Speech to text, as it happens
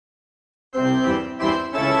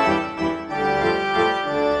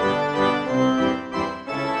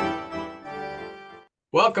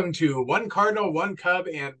Welcome to One Cardinal, One Cub,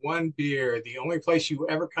 and One Beer, the only place you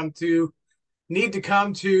ever need to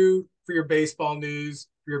come to for your baseball news,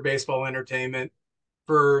 for your baseball entertainment,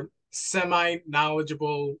 for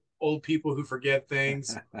semi-knowledgeable old people who forget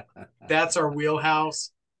things. That's our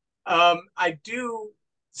wheelhouse. I do,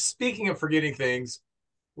 speaking of forgetting things,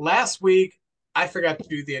 last week I forgot to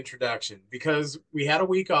do the introduction because we had a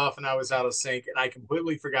week off and I was out of sync and I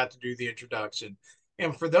completely forgot to do the introduction.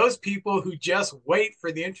 And for those people who just wait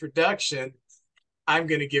for the introduction, I'm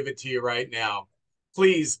going to give it to you right now.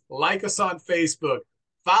 Please like us on Facebook,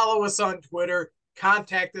 follow us on Twitter,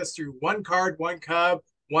 contact us through one card, one cub,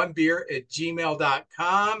 one beer at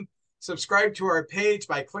gmail.com. Subscribe to our page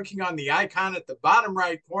by clicking on the icon at the bottom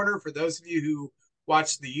right corner. For those of you who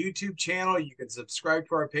watch the YouTube channel, you can subscribe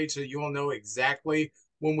to our page so you will know exactly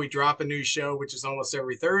when we drop a new show, which is almost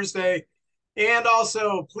every Thursday. And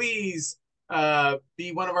also, please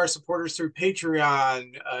be one of our supporters through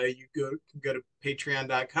Patreon. You can go to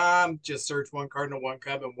patreon.com, just search One Cardinal, One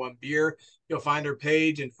Cub, and One Beer. You'll find our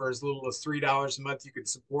page, and for as little as $3 a month, you can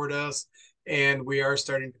support us. And we are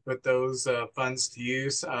starting to put those funds to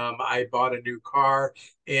use. I bought a new car,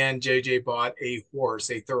 and JJ bought a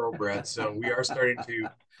horse, a thoroughbred. So we are starting to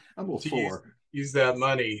I'm a little sore. use that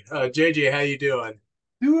money. JJ, how you doing?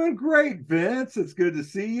 Doing great, Vince. It's good to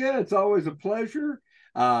see you. It's always a pleasure.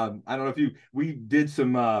 I don't know if we did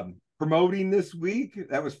some promoting this week.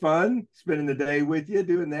 That was fun. Spending the day with you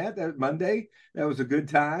doing that. That was Monday. That was a good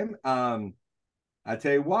time. I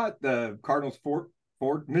tell you what, the Cardinals'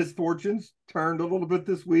 misfortunes turned a little bit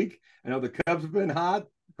this week. I know the Cubs have been hot.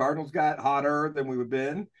 The Cardinals got hotter than we've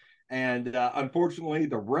been, and unfortunately,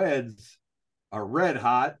 the Reds are red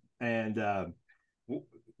hot, and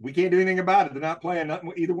we can't do anything about it. They're not playing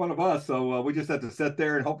either one of us, so we just have to sit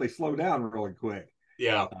there and hope they slow down really quick.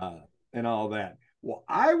 Yeah. And all that. Well,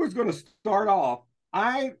 I was going to start off.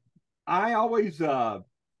 I always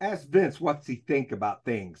ask Vince what's he think about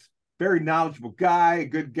things. Very knowledgeable guy, a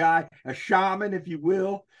good guy, a shaman, if you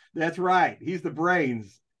will. That's right. He's the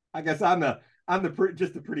brains. I guess I'm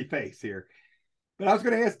just a pretty face here. But I was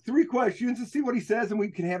going to ask 3 questions and see what he says, and we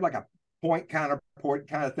can have like a point counterpoint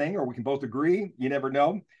kind of thing, or we can both agree. You never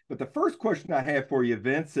know. But the first question I have for you,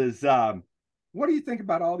 Vince, is what do you think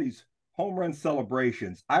about all these home run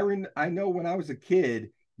celebrations? I know when I was a kid,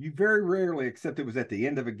 you very rarely, except it was at the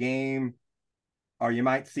end of a game, or you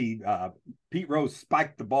might see Pete Rose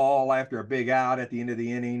spike the ball after a big out at the end of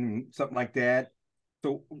the inning, something like that.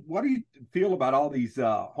 So, what do you feel about all these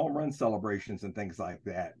home run celebrations and things like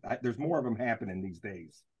that? There's more of them happening these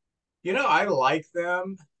days. I like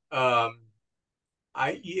them. Um,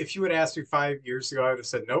 if you would ask me 5 years ago, I would have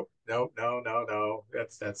said, nope, nope, no, no, no.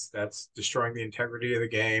 That's destroying the integrity of the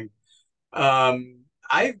game.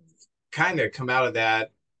 I've kind of come out of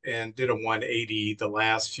that and did a 180 the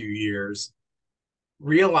last few years,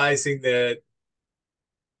 realizing that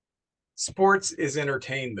sports is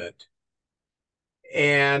entertainment.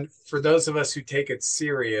 And for those of us who take it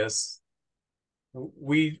serious,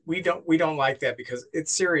 we don't like that because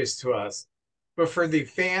it's serious to us. But for the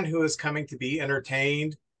fan who is coming to be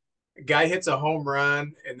entertained, a guy hits a home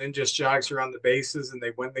run and then just jogs around the bases and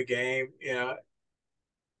they win the game.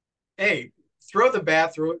 Hey, throw the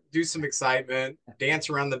bat, do some excitement, dance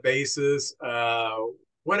around the bases,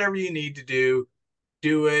 whatever you need to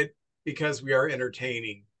do it because we are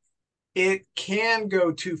entertaining. It can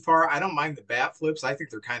go too far. I don't mind the bat flips. I think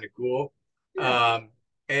they're kind of cool. Yeah.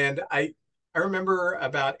 And I remember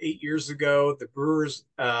about 8 years ago, the Brewers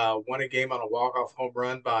won a game on a walk-off home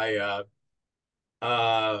run by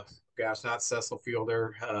uh gosh, not Cecil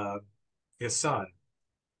Fielder, his son.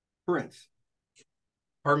 Prince.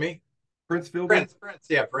 Pardon me? Prince Fielder. Prince,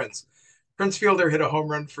 yeah, Prince. Prince Fielder hit a home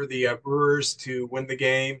run for the Brewers to win the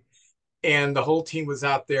game, and the whole team was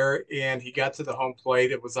out there. And he got to the home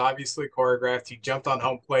plate. It was obviously choreographed. He jumped on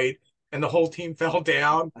home plate, and the whole team fell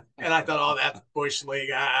down. And I thought, oh, that's bush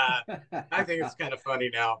league. I think it's kind of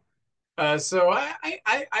funny now. So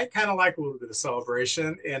I kind of like a little bit of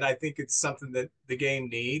celebration, and I think it's something that the game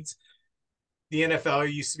needs. The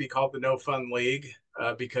NFL used to be called the No Fun League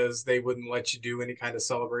because they wouldn't let you do any kind of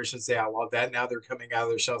celebrations. They outlawed that. Now they're coming out of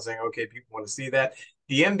their shell saying, "Okay, people want to see that."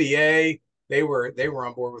 The NBA, they were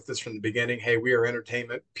on board with this from the beginning. Hey, we are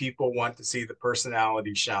entertainment. People want to see the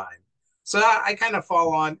personality shine. So I kind of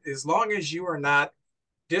fall on as long as you are not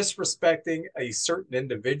disrespecting a certain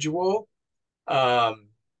individual, um,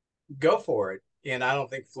 go for it. And I don't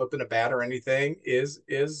think flipping a bat or anything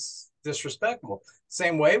is disrespectful.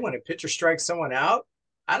 Same way when a pitcher strikes someone out,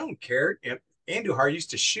 I don't care. Andujar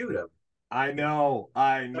used to shoot him. I know.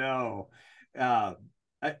 Uh,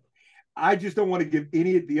 I, I just don't want to give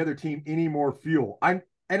any of the other team any more fuel. And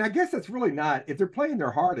I guess that's really not, if they're playing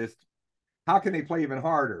their hardest, how can they play even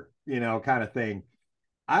harder? Kind of thing.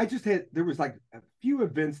 There was like a few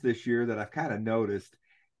events this year that I've kind of noticed.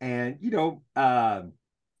 And,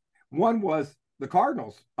 one was the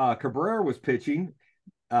Cardinals. Cabrera was pitching.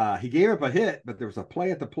 He gave up a hit, but there was a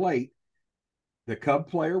play at the plate. The Cub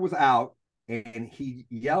player was out, and he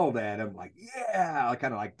yelled at him like, "Yeah,"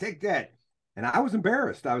 kind of like, "Take that." And I was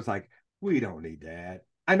embarrassed. I was like, "We don't need that."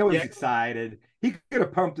 I know he's Yeah. excited. He could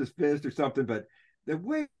have pumped his fist or something, but the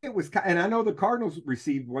way it was, and I know the Cardinals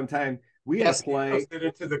received one time. We had a Yes, play, did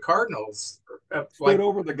it to the Cardinals, stood like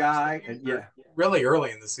over the first guy, inning and or yeah, really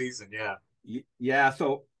early in the season. Yeah, yeah.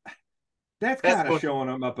 So that's that's kind of going. showing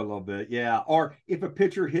them up a little bit. Yeah. Or if a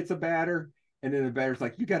pitcher hits a batter and then the batter's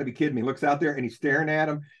like, "You got to be kidding me," looks out there and he's staring at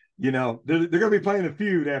him, they're going to be playing a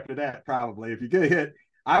feud after that, probably. If you get hit,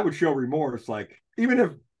 I would show remorse. Like, even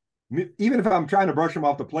if I'm trying to brush him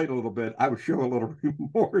off the plate a little bit, I would show a little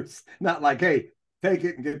remorse. Not like, "Hey, take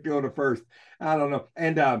it and go to first." I don't know.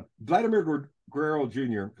 And Vladimir Guerrero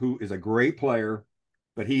Jr., who is a great player,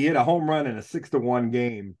 but he hit a home run in a 6-1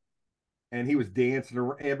 game, and he was dancing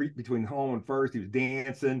between home and first. He was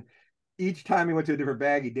dancing. Each time he went to a different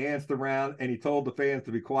bag, he danced around and he told the fans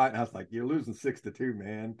to be quiet. And I was like, "You're losing 6-2,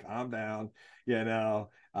 man. Calm down." Now,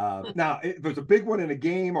 if it was a big one in a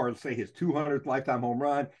game, or say his 200th lifetime home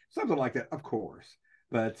run, something like that, of course.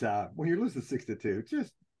 But when you're losing 6-2,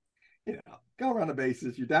 just go around the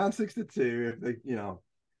bases. You're down 6-2.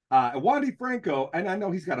 Wandy Franco, and I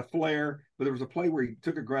know he's got a flair, but there was a play where he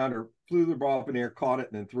took a grounder, flew the ball up in the air, caught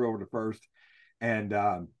it, and then threw over to first. And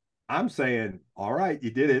I'm saying, all right,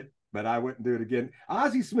 you did it, but I wouldn't do it again.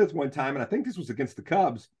 Ozzie Smith one time, and I think this was against the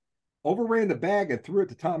Cubs, overran the bag and threw it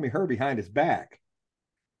to Tommy Herr behind his back.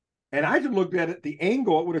 And I just looked at it, the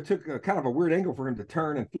angle, it would have took a kind of a weird angle for him to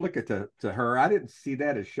turn and flick it to her. I didn't see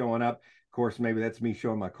that as showing up. Of course, maybe that's me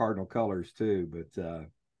showing my Cardinal colors too,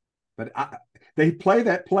 but they play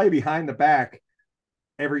that play behind the back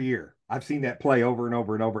every year. I've seen that play over and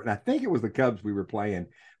over and over. And I think it was the Cubs we were playing,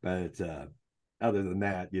 but other than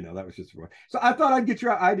that, that was just fun. So I thought I'd get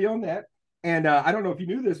your idea on that. And I don't know if you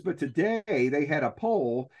knew this, but today they had a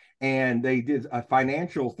poll and they did a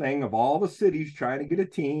financial thing of all the cities trying to get a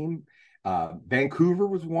team. Vancouver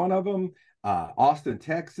was one of them, Austin,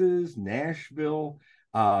 Texas, Nashville,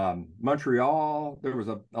 Montreal. There was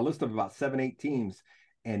a list of about 7, 8 teams,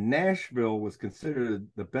 and Nashville was considered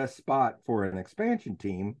the best spot for an expansion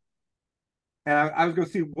team. And I was going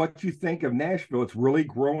to see what you think of Nashville. It's really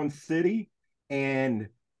growing city, and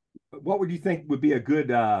what would you think would be a good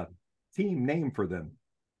team name for them?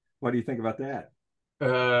 What do you think about that?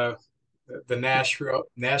 Uh, the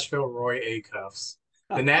Nashville Roy A. Cuffs,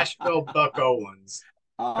 the Nashville Buck Owens.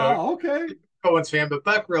 Uh, Oh, okay. Owens fan, but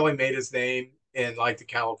Buck really made his name in like the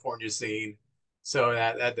California scene, so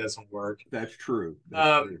that doesn't work. That's true.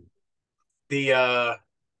 That's Um, true. the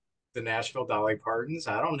the Nashville Dolly Partons.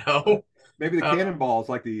 I don't know. Maybe the Uh, cannonballs,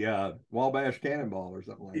 like the Wabash Cannonball or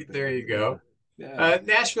something like there that. you go. Yeah.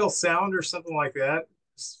 Nashville Sound or something like that.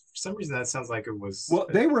 For some reason, that sounds like it was. Well,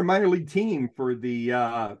 they were a minor league team for the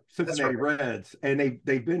That's right. Cincinnati Reds, and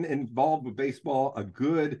they've been involved with baseball a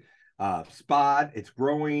good spot. It's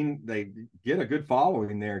growing. They get a good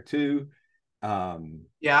following there too.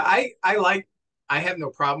 Yeah, I like. I have no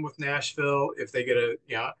problem with Nashville if they get a.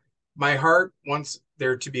 My heart wants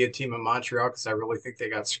there to be a team in Montreal because I really think they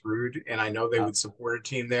got screwed, and I know they uh, would support a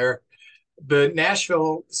team there. But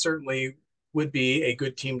Nashville certainly would be a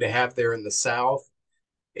good team to have there in the South.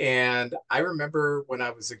 And I remember when I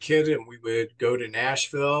was a kid and we would go to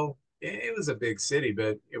Nashville. It was a big city,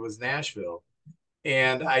 but it was Nashville.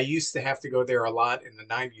 And I used to have to go there a lot in the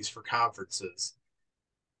 90s for conferences.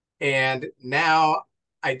 And now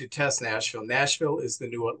I detest Nashville. Nashville is the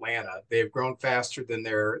new Atlanta. They've grown faster than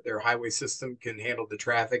their highway system can handle the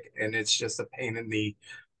traffic, and it's just a pain in the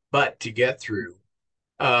butt to get through.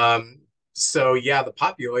 So yeah, the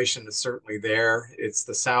population is certainly there. It's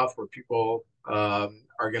the South where people are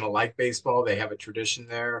going to like baseball. They have a tradition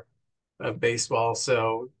there of baseball.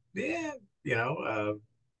 So yeah,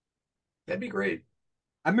 that'd be great.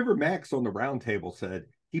 I remember Max on the roundtable said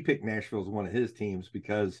he picked Nashville as one of his teams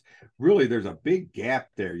because really there's a big gap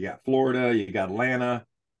there. You got Florida, you got Atlanta,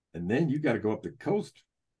 and then you got to go up the coast,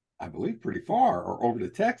 I believe, pretty far or over to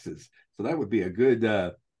Texas. So that would be a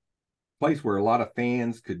good place where a lot of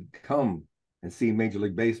fans could come and see Major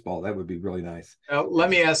League Baseball. That would be really nice. Now,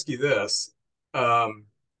 let me ask you this. Um,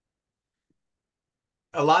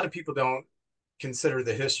 a lot of people don't consider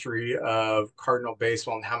the history of Cardinal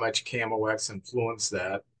baseball and how much KMOX influenced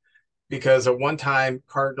that. Because at one time,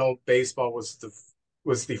 Cardinal baseball was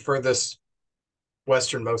was the furthest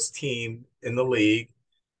westernmost team in the league,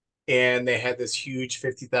 and they had this huge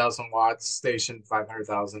 50,000 watts station,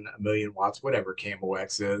 500,000, a million watts, whatever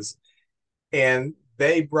KMOX is. And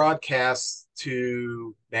they broadcast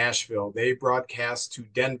to Nashville, they broadcast to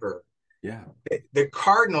Denver. Yeah. The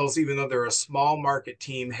Cardinals, even though they're a small market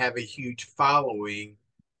team, have a huge following,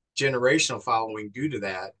 generational following due to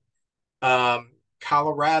that.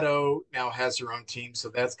 Colorado now has their own team, so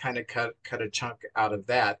that's kind of cut a chunk out of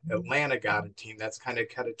that. Atlanta got a team, that's kind of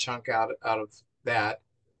cut a chunk out of that.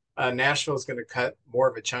 Nashville is going to cut more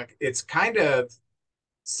of a chunk. It's kind of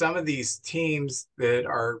some of these teams that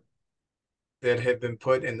have been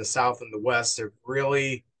put in the South and the West have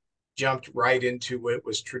really jumped right into what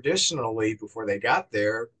was traditionally, before they got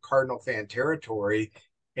there, Cardinal fan territory,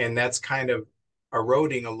 and that's kind of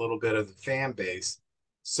eroding a little bit of the fan base.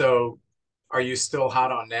 So are you still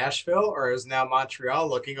hot on Nashville, or is now Montreal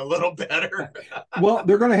looking a little better? Well,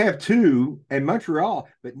 they're going to have two in Montreal,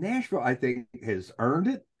 but Nashville, I think, has earned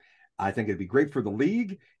it. I think it'd be great for the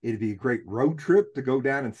league. It'd be a great road trip to go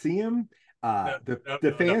down and see them. No,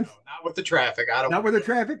 The fans, not with the traffic. I don't not with want the to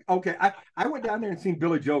go. traffic. Okay, I went down there and seen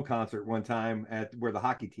Billy Joe concert one time at where the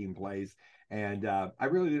hockey team plays, and I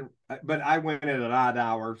really didn't. But I went at an odd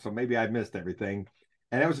hour, so maybe I missed everything,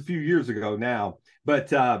 and that was a few years ago now.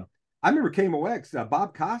 But I remember KMOX.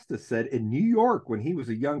 Bob Costas said in New York when he was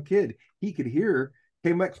a young kid, he could hear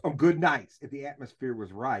KMOX on good nights if the atmosphere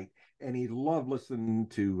was right, and he loved listening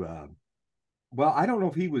to. Well, I don't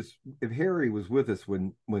know if Harry was with us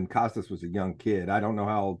when Costas was a young kid. I don't know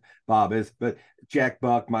how old Bob is, but Jack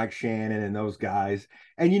Buck, Mike Shannon, and those guys.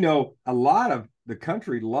 And a lot of the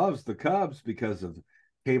country loves the Cubs because of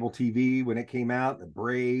cable TV when it came out, the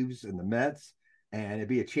Braves and the Mets, and it'd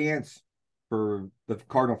be a chance for the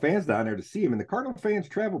Cardinal fans down there to see him. And the Cardinal fans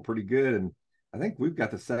travel pretty good, and I think we've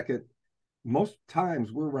got the second. Most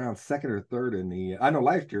times we're around second or third in the. I know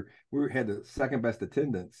last year we had the second best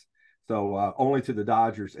attendance. So only to the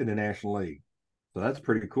Dodgers in the National League. So that's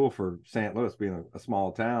pretty cool for St. Louis being a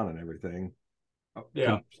small town and everything.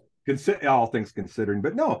 Yeah. All things considering,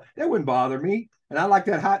 but no, that wouldn't bother me. And I like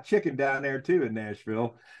that hot chicken down there too in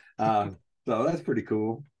Nashville. So that's pretty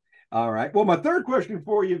cool. All right. Well, my third question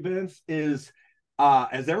for you, Vince, is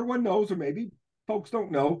as everyone knows, or maybe folks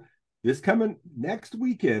don't know, this coming next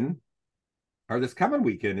weekend, or this coming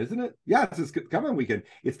weekend, isn't it? Yeah, it's this coming weekend.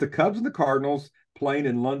 It's the Cubs and the Cardinals playing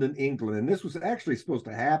in London, England. And this was actually supposed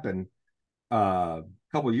to happen a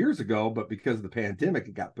couple of years ago, but because of the pandemic,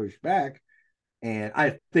 it got pushed back. And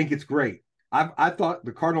I think it's great. I thought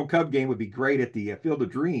the Cardinal Cub game would be great at the Field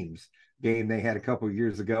of Dreams game they had a couple of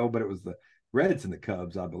years ago, but it was the Reds and the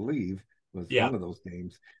Cubs, I believe, was Yeah. one of those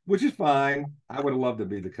games, which is fine. I would have loved to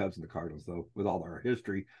be the Cubs and the Cardinals, though, with all our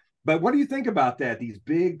history. But what do you think about that? These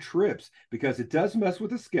big trips, because it does mess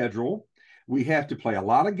with the schedule. We have to play a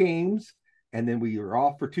lot of games, and then we are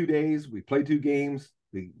off for 2 days. We play 2 games.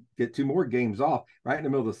 We get 2 more games off right in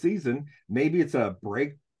the middle of the season. Maybe it's a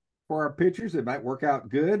break for our pitchers. It might work out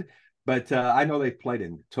good. But I know they've played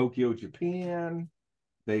in Tokyo, Japan.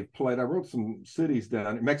 They've played, I wrote some cities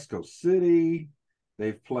down in Mexico City.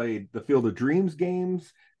 They've played the Field of Dreams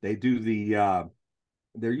games. They do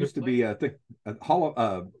there used to be, I think,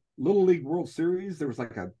 a Little League World Series. There was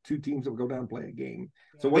like 2 teams that would go down and play a game.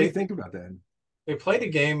 So what do you think about that? They played a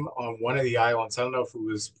game on one of the islands. I don't know if it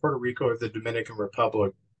was Puerto Rico or the Dominican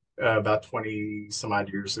Republic, about 20 some odd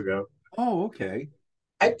years ago. Oh, okay.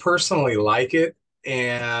 I personally like it,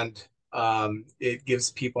 and it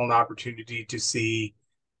gives people an opportunity to see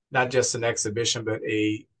not just an exhibition, but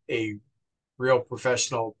a real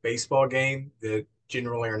professional baseball game that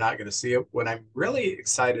generally are not going to see it. What I'm really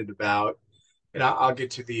excited about, and I'll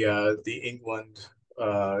get to the England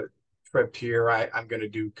trip here. I'm going to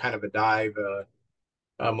do kind of a dive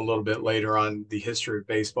a little bit later on the history of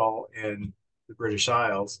baseball in the British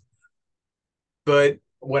Isles. But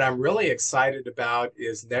what I'm really excited about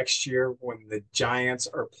is next year when the Giants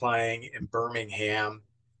are playing in Birmingham,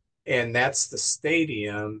 and that's the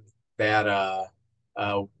stadium that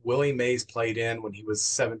Willie Mays played in when he was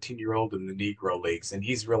 17-year-old in the Negro Leagues, and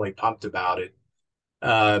he's really pumped about it.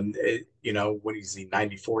 When he's in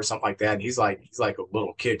 94, something like that, and he's like a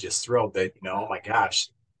little kid, just thrilled that, oh my gosh,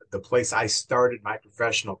 the place I started my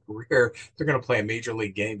professional career, they're going to play a major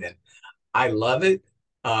league game in. I love it.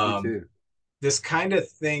 Me Um, too. this kind of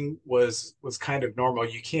thing was kind of normal.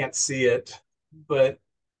 You can't see it, but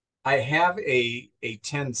I have a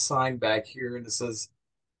 10 sign back here, and it says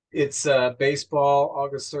it's baseball,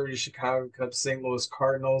 August 30th, Chicago Cubs, St. Louis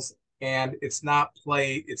Cardinals, and it's not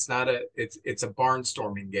play. It's not a. It's a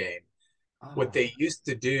barnstorming game. What Oh, they used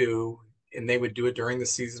to do and they would do it during the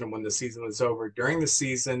season. And when the season was over, during the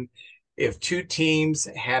season, if two teams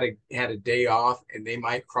had a day off and they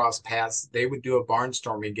might cross paths, they would do a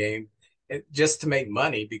barnstorming game just to make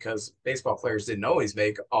money because baseball players didn't always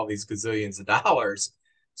make all these gazillions of dollars.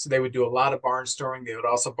 So they would do a lot of barnstorming. They would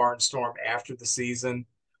also barnstorm after the season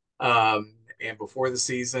and before the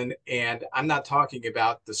season. And I'm not talking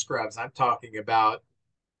about the scrubs. I'm talking about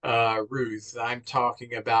Ruth. I'm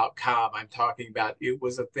talking about Cobb. I'm talking about it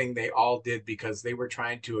was a thing they all did because they were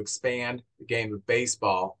trying to expand the game of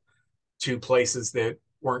baseball to places that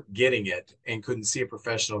weren't getting it and couldn't see a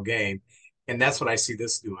professional game. And that's what I see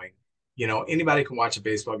this doing. You know, anybody can watch a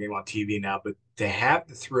baseball game on TV now, but to have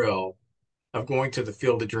the thrill of going to the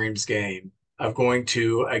Field of Dreams game, of going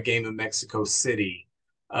to a game in Mexico City,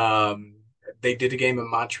 they did a game in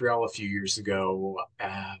Montreal a few years ago.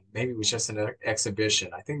 Maybe it was just an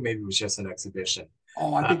exhibition. I think maybe it was just an exhibition.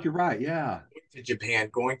 Oh, I think you're right. Yeah. Going to Japan,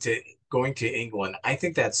 going to England. I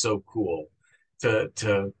think that's so cool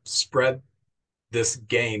to spread this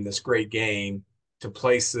game, this great game, to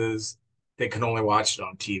places that can only watch it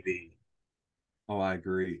on TV. Oh, I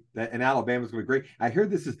agree. That and Alabama's going to be great. I hear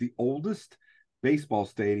this is the oldest baseball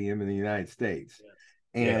stadium in the United States.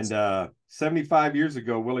 Yes. And 75 years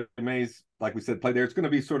ago, Willie Mays, like we said, played there. It's going to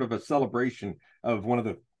be sort of a celebration of one of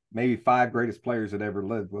the maybe 5 greatest players that ever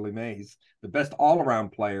lived, Willie Mays, the best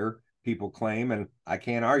all-around player, people claim, and I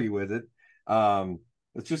can't argue with it.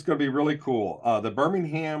 It's just going to be really cool. The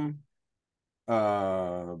Birmingham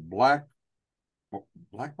Black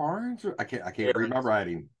Barnes, I can't read my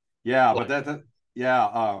writing. Yeah, but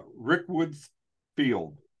Rick Woods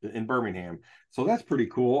Field in Birmingham. So that's pretty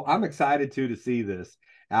cool. I'm excited to see this.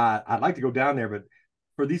 I'd like to go down there, but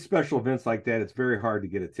for these special events like that, it's very hard to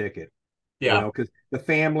get a ticket. Yeah. You know, because the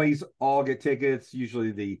families all get tickets.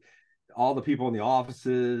 Usually all the people in the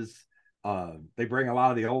offices, they bring a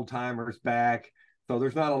lot of the old timers back. So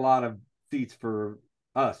there's not a lot of seats for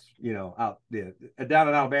us, you know, out there. Down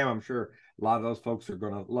in Alabama, I'm sure a lot of those folks are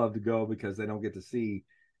going to love to go because they don't get to see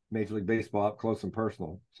Major League Baseball up close and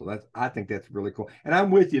personal. So I think that's really cool. And I'm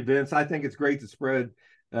with you, Vince. I think it's great to spread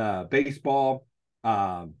baseball.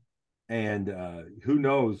 And who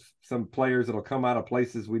knows, some players that'll come out of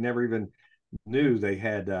places we never even knew they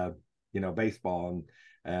had, baseball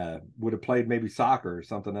and would have played maybe soccer or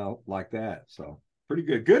something else like that. So pretty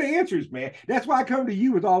good. Good answers, man. That's why I come to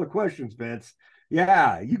you with all the questions, Vince.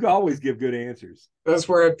 Yeah, you can always give good answers. Those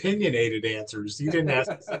were opinionated answers. You didn't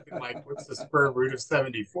ask me something like, what's the square root of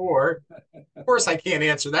 74? Of course, I can't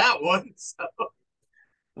answer that one. So.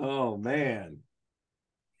 Oh, man.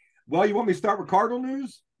 Well, you want me to start with Cardinal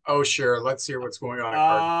news? Oh, sure. Let's hear what's going on at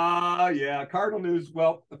Cardinal. Yeah, Cardinal news.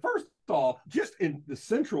 Well, first off, just in the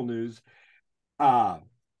central news,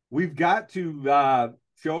 we've got to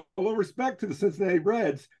show a little respect to the Cincinnati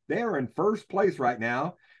Reds. They are in first place right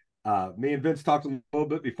now. Me and Vince talked a little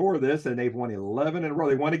bit before this, and they've won 11 in a row.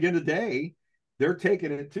 They won again today. They're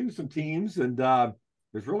taking it to some teams, and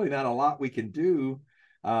there's really not a lot we can do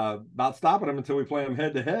about stopping them until we play them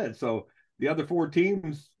head to head. So the other 4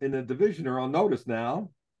 teams in the division are on notice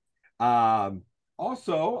now.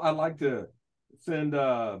 Also, I'd like to send,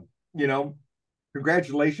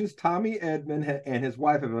 congratulations. Tommy Edman and his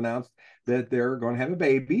wife have announced that they're going to have a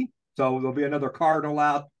baby. So there'll be another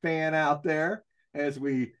Cardinal fan out there as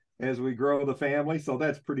we grow the family. So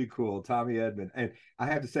that's pretty cool, Tommy Edman. And I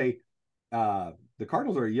have to say, the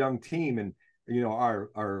Cardinals are a young team, and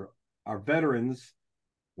our veterans,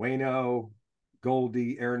 Waino,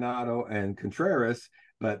 Goldie, Arenado, and Contreras.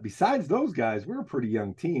 But besides those guys, we're a pretty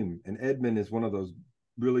young team. And Edman is one of those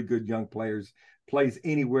really good young players, plays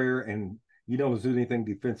anywhere, and doesn't do anything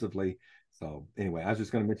defensively. So anyway, I was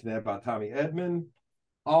just going to mention that about Tommy Edman.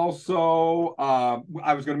 Also,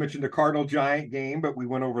 I was going to mention the Cardinal Giant game, but we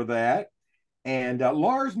went over that. And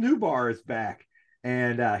Lars Newbar is back,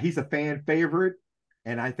 and he's a fan favorite.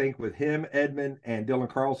 And I think with him, Edman, and Dylan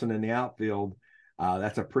Carlson in the outfield,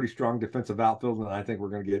 that's a pretty strong defensive outfield, and I think we're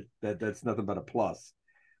going to get that. That's nothing but a plus.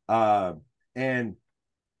 And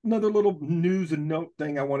another little news and note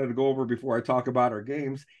thing I wanted to go over before I talk about our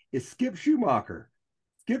games is Skip Schumacher.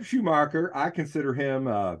 Skip Schumacher, I consider him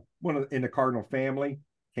in the Cardinal family.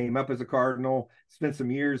 Came up as a Cardinal, spent some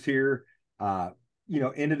years here,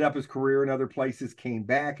 ended up his career in other places, came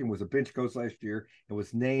back and was a bench coach last year and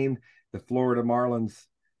was named the Florida Marlins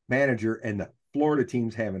manager. And the Florida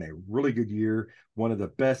team's having a really good year, one of the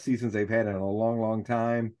best seasons they've had in a long, long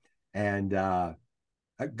time. And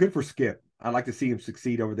good for Skip. I'd like to see him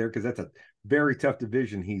succeed over there because that's a very tough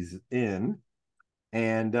division he's in.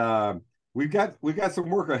 And we've got some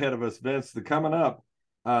work ahead of us, Vince. Coming up,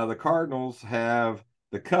 the Cardinals have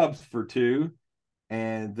the Cubs for 2,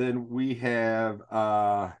 and then we have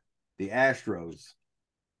the Astros.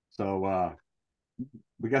 So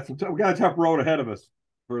we got a tough road ahead of us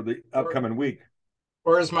for the Or, upcoming week.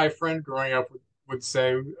 or as my friend growing up would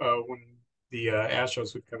say when the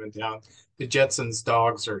Astros would come in town, the Jetsons'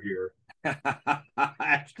 dogs are here.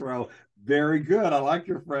 Astro, very good. I like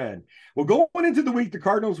your friend. Well, going into the week, the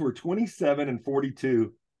Cardinals were 27 and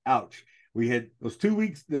 42. Ouch. We had those 2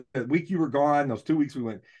 weeks, the week you were gone, those 2 weeks we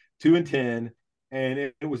went 2 and 10, and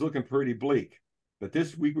it was looking pretty bleak. But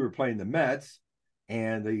this week we were playing the Mets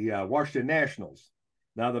and the Washington Nationals.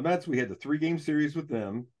 Now, the Mets, we had the 3-game series with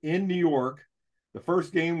them in New York. The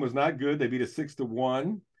first game was not good. They beat us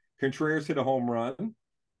 6-1. Contreras hit a home run,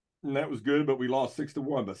 and that was good, but we lost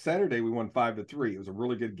 6-1. But Saturday we won 5-3. It was a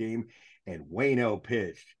really good game, and Waino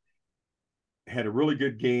pitched, had a really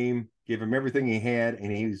good game, gave him everything he had,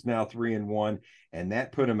 and he's now 3-1, and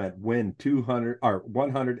that put him at win 200 or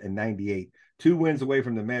 198. 2 wins away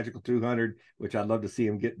from the magical 200, which I'd love to see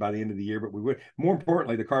him get by the end of the year. But we would. More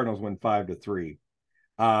importantly, the Cardinals win 5-3.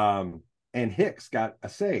 And Hicks got a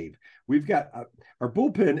save. We've got our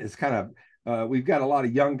bullpen is kind of. We've got a lot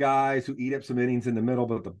of young guys who eat up some innings in the middle,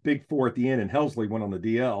 but the big four at the end, and Helsley went on the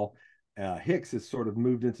DL. Hicks has sort of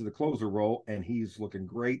moved into the closer role, and he's looking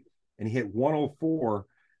great. And he hit 104,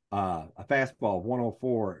 a fastball of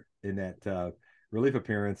 104 in that relief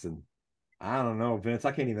appearance. And I don't know, Vince,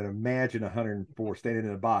 I can't even imagine 104 standing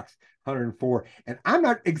in the box, 104. And I'm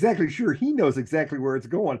not exactly sure he knows exactly where it's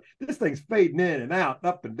going. This thing's fading in and out,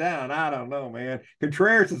 up and down. I don't know, man.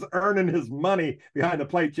 Contreras is earning his money behind the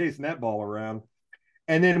plate, chasing that ball around.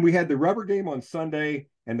 And then we had the rubber game on Sunday,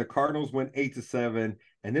 and the Cardinals went 8-7.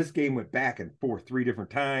 And this game went back and forth 3 different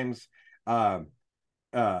times. Nolan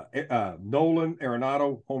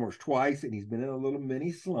Arenado homers twice, and he's been in a little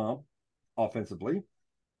mini slump offensively.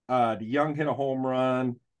 DeYoung hit a home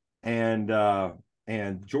run, and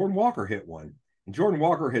Jordan Walker hit one. And Jordan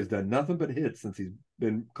Walker has done nothing but hits since he's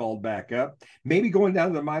been called back up. Maybe going down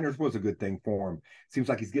to the minors was a good thing for him. Seems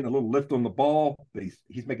like he's getting a little lift on the ball, but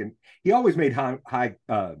he always made high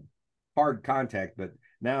hard contact, but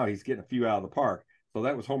now he's getting a few out of the park. So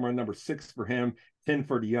that was home run number 6 for him, 10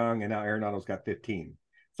 for DeYoung, and now Arenado's got 15.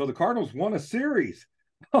 So the Cardinals won a series.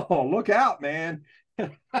 Oh, look out, man.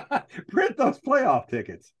 Print those playoff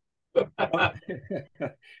tickets.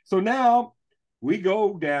 So now we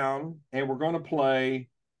go down and we're going to play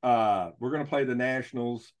the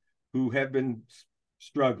Nationals, who have been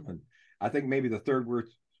struggling. I think maybe the 3rd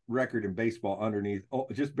worst record in baseball, underneath,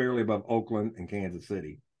 just barely above Oakland and Kansas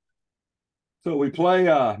City. So we play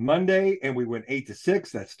Monday and we went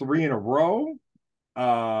 8-6. That's 3 in a row.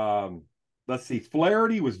 Let's see.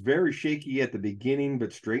 Flaherty was very shaky at the beginning,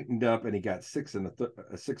 but straightened up, and he got 6 in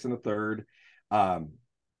the third.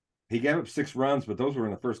 He gave up 6 runs, but those were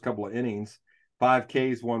in the first couple of innings. 5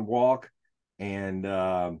 Ks, 1 walk,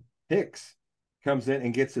 and Hicks comes in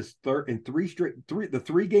and gets his third in the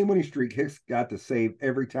 3-game winning streak. Hicks got to save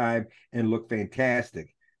every time and looked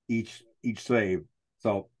fantastic each save.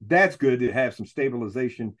 So that's good to have some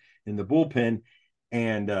stabilization in the bullpen.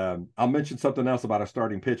 And I'll mention something else about our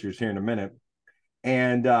starting pitchers here in a minute.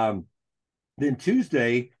 And then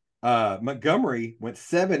Tuesday, Montgomery went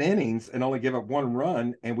 7 innings and only gave up 1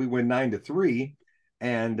 run, and we win 9-3.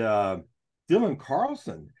 And Dylan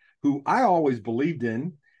Carlson, who I always believed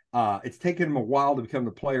in, it's taken him a while to become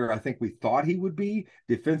the player I think we thought he would be.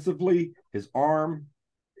 Defensively, his arm,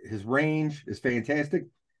 his range is fantastic.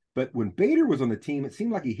 But when Bader was on the team, it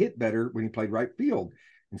seemed like he hit better when he played right field.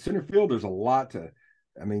 In center field, there's a lot to.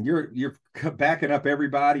 I mean, you're backing up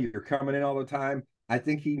everybody. You're coming in all the time. I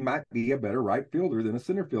think he might be a better right fielder than a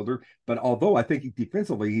center fielder. But although I think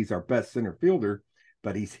defensively he's our best center fielder,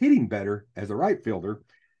 but he's hitting better as a right fielder.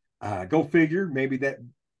 Go figure. Maybe that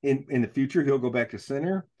in the future he'll go back to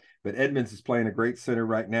center. But Edmonds is playing a great center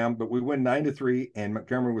right now. But we win 9-3, and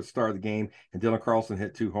Montgomery would start the game, and Dylan Carlson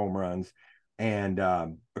hit 2 home runs. And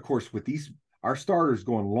of course, with our starters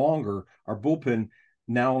going longer, our bullpen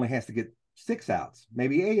now only has to get 6 outs,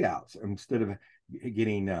 maybe 8 outs, instead of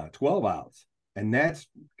getting 12 outs. And that's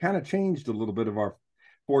kind of changed a little bit of our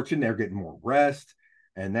fortune. They're getting more rest,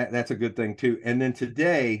 and that's a good thing too. And then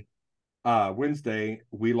today, Wednesday,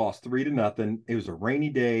 we lost 3-0. It was a rainy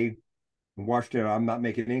day in Washington. I'm not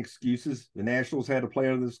making any excuses. The Nationals had to play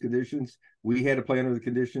under those conditions. We had to play under the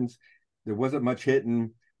conditions. There wasn't much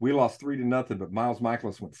hitting. We lost 3-0, but Miles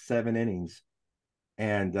Michaelis went 7 innings,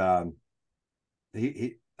 and I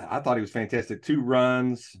thought he was fantastic. 2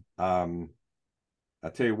 runs. I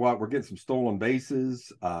tell you what, we're getting some stolen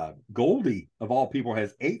bases. Goldie, of all people,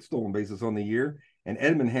 has 8 stolen bases on the year, and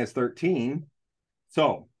Edmund has 13.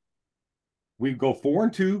 So we go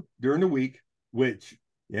 4-2 during the week. which,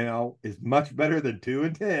 is much better than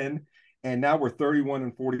 2-10. And now we're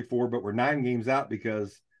 31-44, but we're 9 games out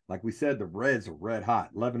because, like we said, the Reds are red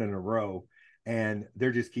hot, 11 in a row, and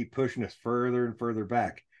they just keep pushing us further and further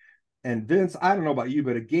back. And Vince, I don't know about you,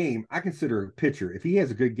 but a game, I consider a pitcher, if he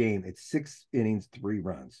has a good game, it's 6 innings, 3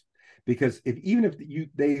 runs. Because even if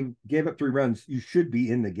they gave up 3 runs, you should be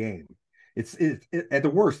in the game. At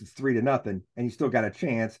the worst, it's 3-0, and you still got a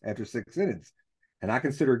chance after 6 innings. And I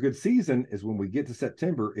consider a good season is when we get to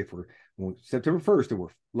September, September 1st, and we're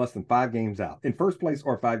less than 5 games out in first place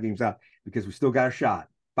or 5 games out, because we still got a shot.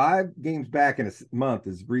 5 games back in a month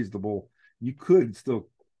is reasonable. You could still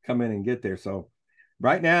come in and get there. So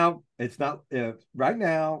right now, it's not. Right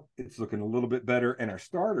now, it's looking a little bit better. And our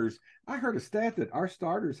starters, I heard a stat that our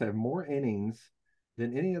starters have more innings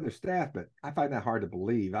than any other staff, but I find that hard to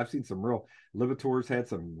believe. I've seen some real. Livator's had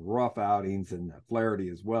some rough outings, and Flaherty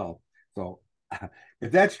as well. So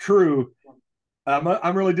if that's true,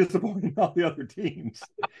 I'm really disappointed in all the other teams.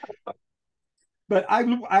 But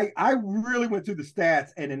I really went through the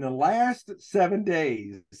stats, and in the last 7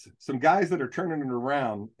 days, some guys that are turning it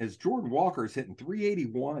around is Jordan Walker's hitting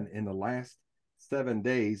 381 in the last 7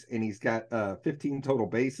 days, and he's got 15 total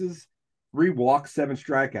bases, 3 walks, 7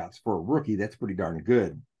 strikeouts for a rookie. That's pretty darn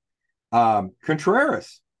good.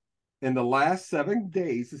 Contreras in the last 7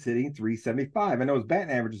 days is hitting 375. I know his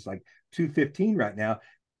batting average is like 215 right now,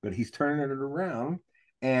 but he's turning it around,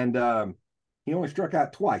 and he only struck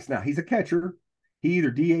out twice. Now he's a catcher. He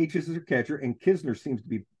either DHs as a catcher, and Kisner seems to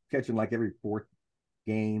be catching like every 4th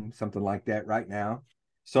game, something like that right now.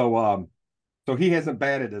 So he hasn't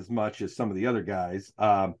batted as much as some of the other guys.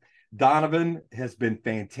 Donovan has been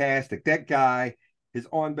fantastic. That guy, his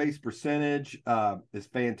on-base percentage is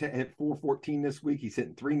fantastic. Hit 414 this week. He's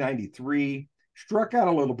hitting 393. Struck out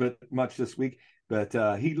a little bit much this week,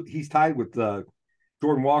 but he's tied with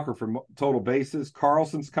Jordan Walker for total bases.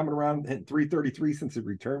 Carlson's coming around, hitting 333 since he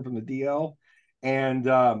returned from the DL. And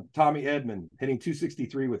Tommy Edman hitting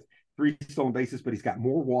 263 with 3 stolen bases, but he's got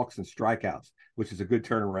more walks and strikeouts, which is a good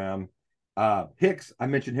turnaround. Hicks, I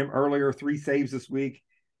mentioned him earlier, 3 saves this week.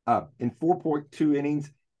 In 4.2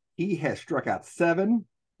 innings, he has struck out 7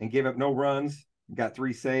 and gave up no runs, got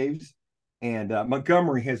 3 saves. And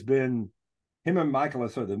Montgomery has been, him and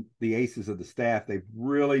Michaelis are the aces of the staff. They've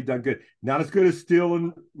really done good. Not as good as Steele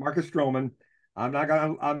and Marcus Stroman. I'm not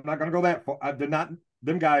gonna go that far. They're not.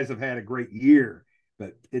 Them guys have had a great year,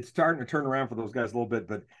 but it's starting to turn around for those guys a little bit.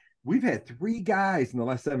 But we've had 3 guys in the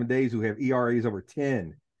last 7 days who have ERAs over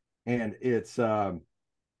 10, and it's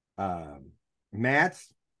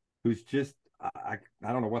Matz, who's just I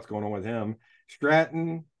don't know what's going on with him.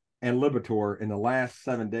 Stratton and Libator in the last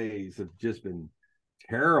 7 days have just been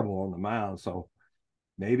terrible on the mound. So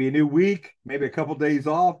maybe a new week, maybe a couple days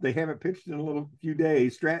off. They haven't pitched in a few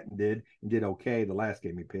days. Stratton did and did okay the last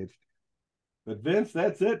game he pitched. But Vince,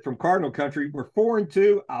 that's it from Cardinal Country. We're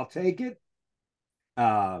 4-2. I'll take it.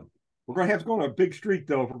 We're going to have to go on a big streak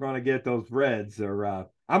though if we're going to get those Reds. Or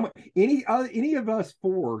any of us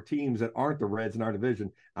 4 teams that aren't the Reds in our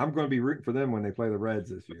division. I'm going to be rooting for them when they play the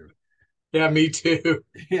Reds this year. Yeah, me too.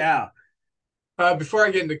 Yeah. Before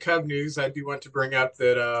I get into Cub news, I do want to bring up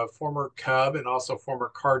that former Cub and also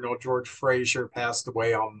former Cardinal George Frazier passed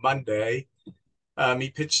away on Monday.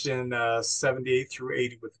 He pitched in 78 through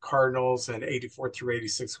 80 with the Cardinals and 84 through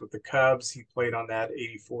 86 with the Cubs. He played on that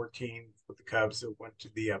 84 team with the Cubs that went to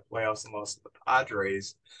the playoffs and lost to the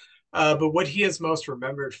Padres. But what he is most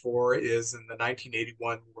remembered for is in the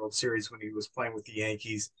 1981 World Series when he was playing with the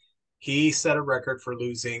Yankees. He set a record for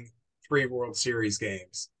losing 3 World Series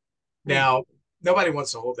games. Now, nobody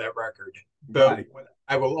wants to hold that record. But what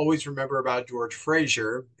I will always remember about George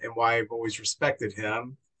Frazier and why I've always respected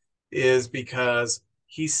him is because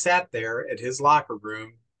he sat there at his locker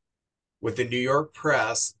room with the New York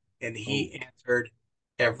press and he answered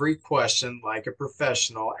every question like a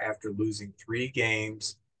professional after losing 3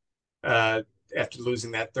 games, after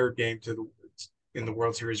losing that 3rd game in the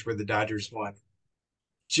World Series where the Dodgers won.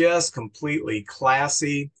 Just completely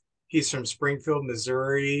classy. He's from Springfield,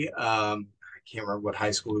 Missouri. I can't remember what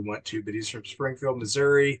high school he went to, but he's from Springfield,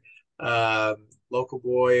 Missouri. Local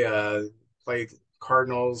boy, played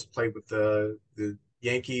Cardinals, played with the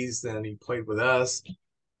Yankees, then he played with us.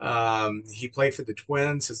 He played for the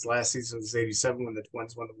Twins. His last season was 87 when the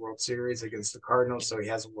Twins won the World Series against the Cardinals, so he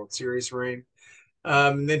has a World Series ring.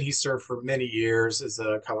 And then he served for many years as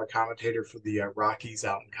a color commentator for the Rockies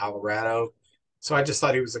out in Colorado. So I just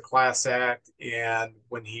thought he was a class act. And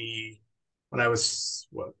when I was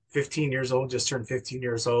 15 years old, just turned 15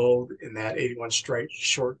 years old in that 81 straight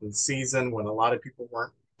shortened season when a lot of people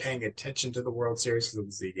weren't paying attention to the World Series because it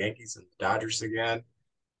was the Yankees and the Dodgers again.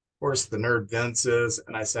 course, the nerd Vince is.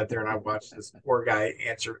 And I sat there and I watched this poor guy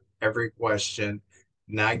answer every question,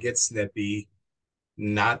 not get snippy,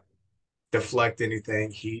 not deflect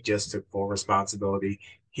anything. He just took full responsibility.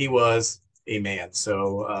 He was a man.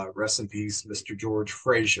 So rest in peace, Mr. George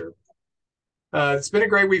Frazier. It's been a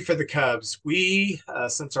great week for the Cubs. We,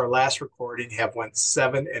 since our last recording, have went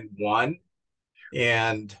 7-1,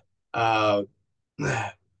 and uh,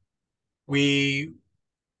 we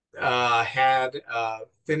had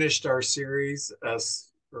finished our series.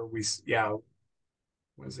 Or we, yeah,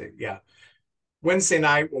 was it? Yeah, Wednesday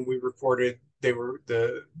night when we recorded, we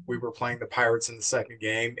were playing the Pirates in the second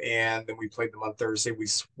game, and then we played them on Thursday. We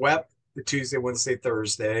swept the Tuesday, Wednesday,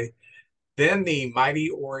 Thursday. Then the mighty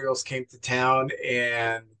Orioles came to town,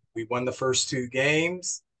 and we won the first two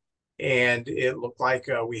games. And it looked like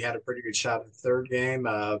we had a pretty good shot at the third game,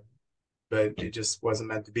 but it just wasn't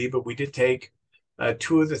meant to be. But we did take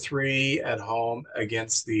two of the three at home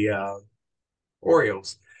against the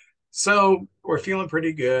Orioles. So we're feeling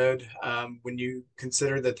pretty good. When you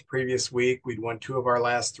consider that the previous week we'd won two of our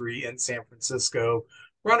last three in San Francisco,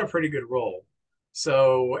 we're on a pretty good roll.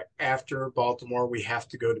 So after Baltimore, we have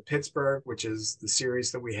to go to Pittsburgh, which is the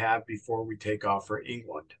series that we have before we take off for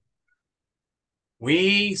England.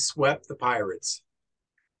 We swept the Pirates.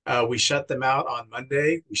 We shut them out on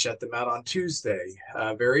Monday. We shut them out on Tuesday.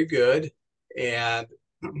 Very good. And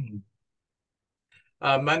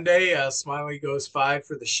Monday, Smiley goes 5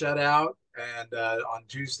 for the shutout, and on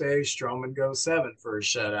Tuesday, Stroman goes 7 for a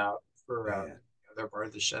shutout for the other part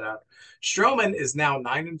of the shutout. Stroman is now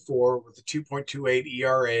 9-4 with a 2.28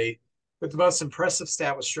 ERA. But the most impressive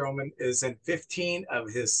stat with Stroman is in 15 of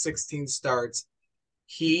his 16 starts,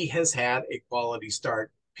 he has had a quality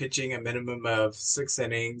start, pitching a minimum of 6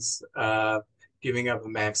 innings, giving up a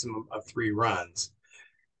maximum of 3 runs.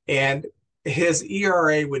 And his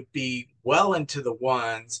ERA would be well into the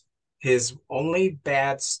ones. His only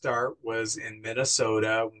bad start was in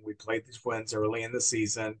Minnesota when we played the Twins early in the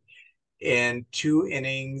season. In 2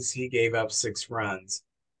 innings, he gave up 6 runs.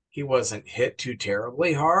 He wasn't hit too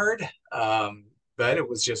terribly hard, but it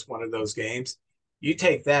was just one of those games. You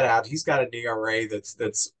take that out, he's got an ERA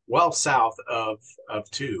that's well south of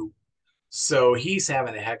 2. So he's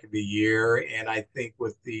having a heck of a year. And I think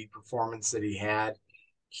with the performance that he had,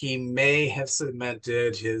 he may have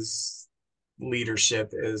cemented his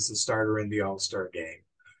leadership as a starter in the All-Star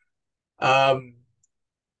game.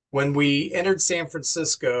 When we entered San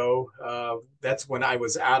Francisco, that's when I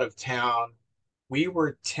was out of town. We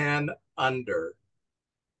were 10 under.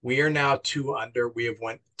 We are now 2 under. We have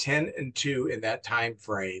went 10-2 in that time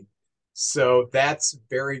frame. So that's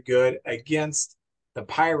very good against the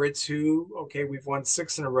Pirates, who, okay, we've won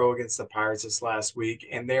 6 in a row against the Pirates this last week,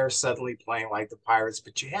 and they're suddenly playing like the Pirates,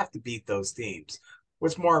 but you have to beat those teams.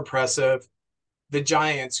 What's more impressive, the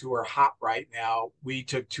Giants, who are hot right now, we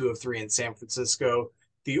took 2 of 3 in San Francisco.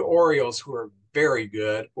 The Orioles, who are very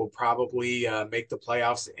good, will probably make the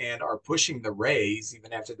playoffs and are pushing the Rays,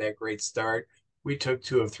 even after that great start. We took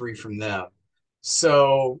 2 of 3 from them.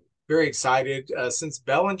 So very excited. Since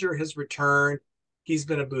Bellinger has returned, he's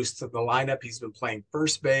been a boost to the lineup. He's been playing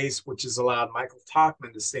first base, which has allowed Michael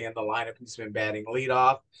Tauchman to stay in the lineup. He's been batting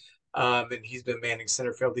leadoff, and he's been manning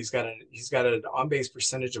center field. He's got an on base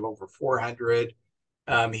percentage of over 400.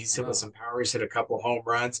 He's hit with some power. He's hit a couple home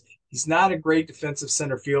runs. He's not a great defensive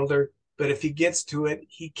center fielder, but if he gets to it,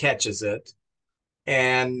 he catches it.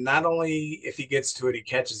 And not only if he gets to it, he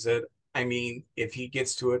catches it. I mean, if he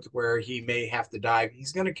gets to it where he may have to dive,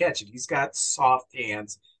 he's going to catch it. He's got soft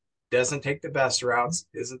hands, doesn't take the best routes,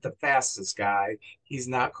 isn't the fastest guy. He's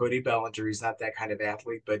not Cody Bellinger. He's not that kind of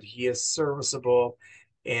athlete, but he is serviceable,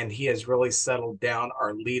 and he has really settled down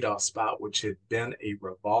our leadoff spot, which had been a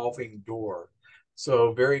revolving door.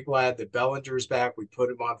 So very glad that Bellinger's back. We put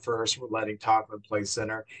him on first. We're letting Tauchman play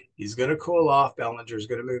center. He's going to cool off. Bellinger's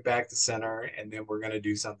going to move back to center, and then we're going to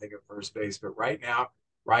do something at first base. But right now,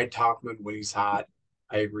 ride Tauchman when he's hot.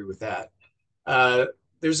 I agree with that.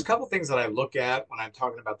 There's a couple things that I look at when I'm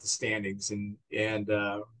talking about the standings, and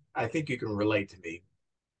I think you can relate to me.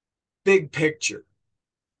 Big picture,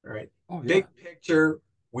 all right? Oh, yeah. Big picture,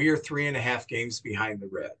 we are 3.5 games behind the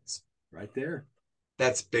Reds. Right there.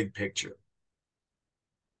 That's big picture.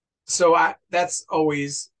 So that's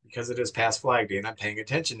always, because it is past Flag Day and I'm paying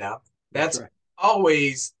attention now, that's right,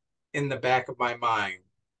 always in the back of my mind.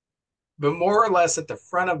 But more or less at the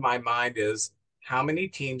front of my mind is how many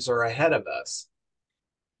teams are ahead of us.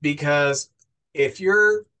 Because if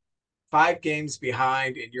you're 5 games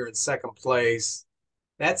behind and you're in second place,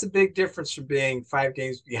 that's a big difference from being 5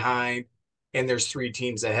 games behind and there's 3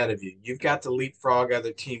 teams ahead of you. You've got to leapfrog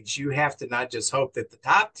other teams. You have to not just hope that the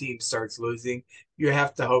top team starts losing, you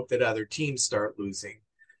have to hope that other teams start losing.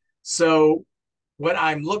 So what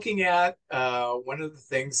I'm looking at, one of the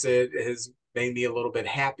things that has made me a little bit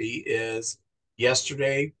happy is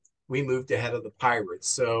yesterday we moved ahead of the Pirates.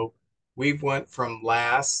 So we've went from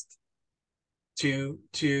last to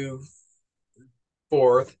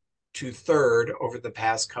fourth to third over the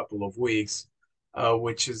past couple of weeks,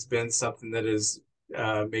 which has been something that has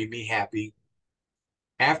made me happy.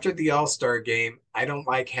 After the All-Star game, I don't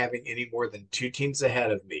like having any more than 2 teams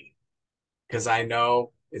ahead of me because I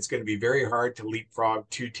know it's going to be very hard to leapfrog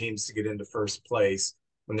 2 teams to get into first place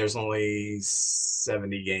when there's only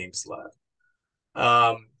 70 games left.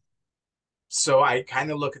 So I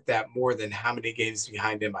kind of look at that more than how many games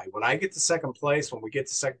behind am I. When I get to second place, when we get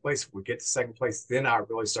to second place, if we get to second place, then I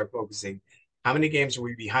really start focusing how many games are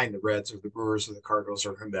we behind the Reds or the Brewers or the Cardinals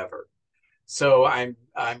or whomever. So I'm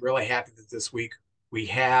really happy that this week we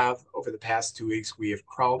have, over the past 2 weeks, we have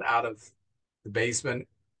crawled out of the basement.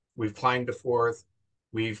 We've climbed to fourth.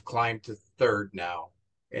 We've climbed to third now.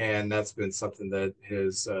 And that's been something that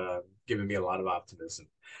has given me a lot of optimism.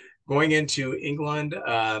 Going into England,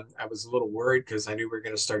 I was a little worried because I knew we were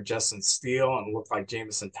going to start Justin Steele and look like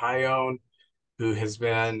Jameson Tyone, who has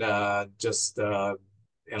been just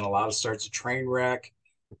in a lot of starts a train wreck.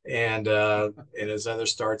 And in his other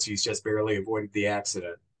starts, he's just barely avoided the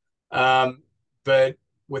accident. But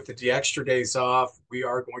with the extra days off, we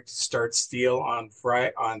are going to start Steele on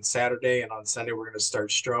Saturday, and on Sunday we're going to start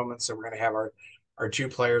Stroman. So we're going to have our 2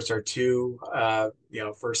 players, our 2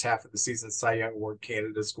 first half of the season Cy Young Award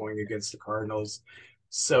candidates going against the Cardinals.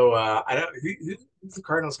 So I don't who's the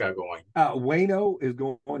Cardinals got going? Wayno is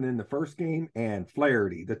going in the first game, and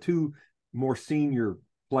Flaherty, the 2 more senior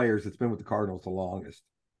players that's been with the Cardinals the longest.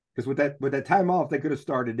 Because with that time off, they could have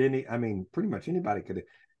started pretty much anybody could have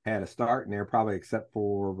had a start in there, probably except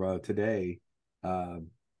for today.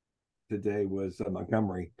 Today was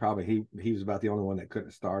Montgomery. Probably he was about the only one that couldn't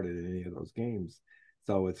have started in any of those games.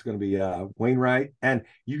 So it's going to be Wainwright. And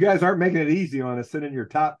you guys aren't making it easy on us, sending your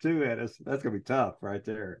top 2 at us. That's going to be tough right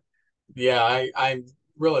there. Yeah, I'm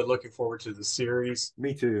really looking forward to the series.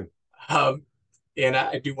 Me too. And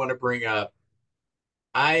I do want to bring up,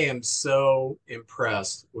 I am so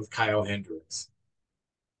impressed with Kyle Hendricks.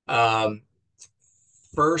 Um,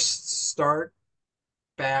 First start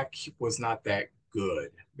back was not that good.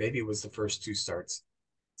 Maybe it was the first 2 starts.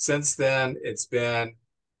 Since then, it's been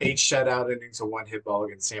 8 shutout innings, a 1-hit ball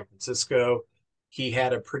against San Francisco. He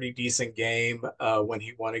had a pretty decent game when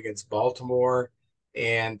he won against Baltimore.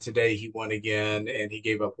 And today he won again, and he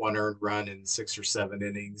gave up 1 earned run in 6 or 7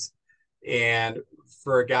 innings. And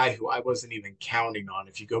for a guy who I wasn't even counting on,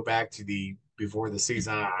 if you go back to before the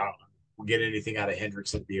season, I don't know, we'll get anything out of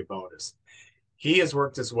Hendricks, it'd be a bonus. He has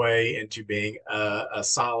worked his way into being a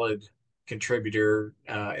solid contributor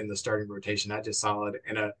in the starting rotation, not just solid,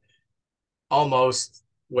 and almost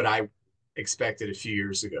what I expected a few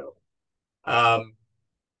years ago,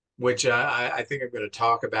 which I think I'm going to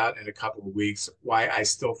talk about in a couple of weeks, why I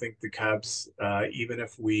still think the Cubs, even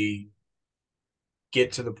if we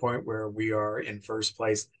get to the point where we are in first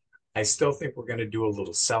place, I still think we're going to do a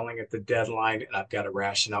little selling at the deadline, and I've got a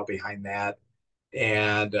rationale behind that.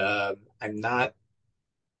 And I'm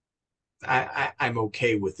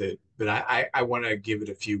okay with it, but I want to give it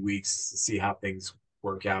a few weeks to see how things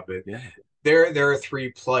work out. But yeah, there are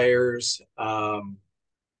 3 players, and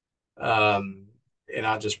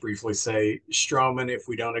I'll just briefly say Stroman. If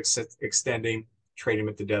we don't extend him, trade him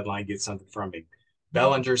at the deadline, get something from him.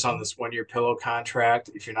 Bellinger's on this 1-year pillow contract.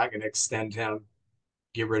 If you're not going to extend him,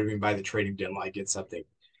 get rid of him by the trading deadline, get something.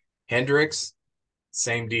 Hendricks,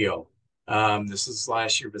 same deal. This is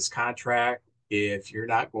last year of his contract. If you're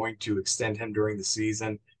not going to extend him during the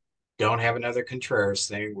season, don't have another Contreras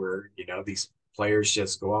thing where, these players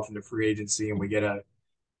just go off into free agency and we get a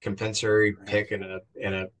compensatory pick and a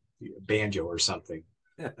banjo or something.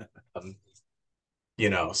 But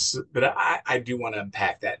I do want to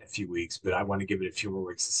unpack that in a few weeks, but I want to give it a few more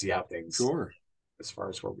weeks to see how things, sure, as far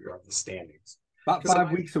as where we are in the standings. About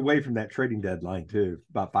 5 weeks away from that trading deadline too.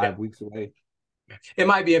 About 5 weeks away. It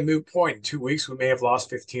might be a moot point. In 2 weeks, we may have lost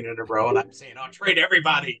 15 in a row, and I'm saying, trade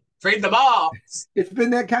everybody. Trade them all. It's been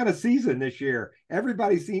that kind of season this year.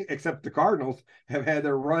 Everybody seen, except the Cardinals, have had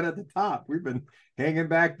their run at the top. We've been hanging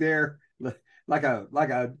back there like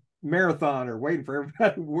a marathoner, waiting for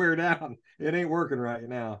everybody to wear down. It ain't working right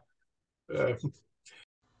now.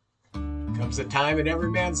 Comes a time in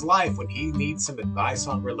every man's life when he needs some advice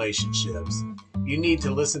on relationships. you need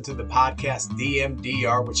to listen to the podcast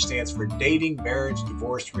DMDR, which stands for Dating, Marriage,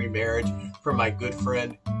 Divorce, Remarriage, from my good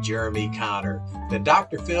friend Jeremy Connor, the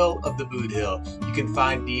Dr. Phil of the Boot Hill. You can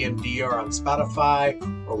find DMDR on Spotify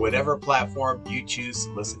or whatever platform you choose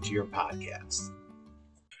to listen to your podcast.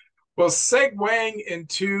 Well, segueing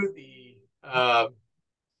into the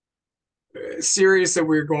series that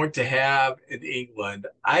we're going to have in England,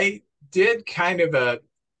 I did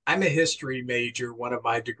I'm a history major. One of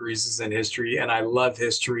my degrees is in history, and I love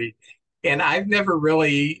history. And I've never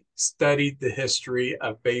really studied the history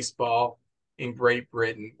of baseball in Great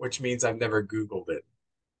Britain, which means I've never Googled it.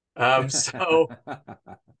 So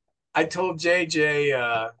I told JJ,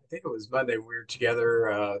 I think it was Monday, we were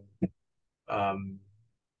together um,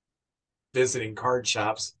 visiting card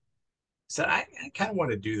shops. So I kind of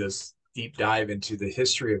want to do this deep dive into the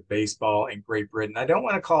history of baseball in Great Britain. I don't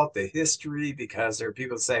want to call it the history because there are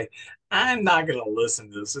people that say, I'm not going to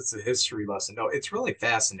listen to this. It's a history lesson. No, it's really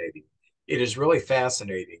fascinating. It is really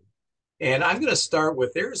fascinating. And I'm going to start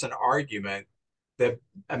with there's an argument that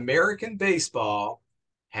American baseball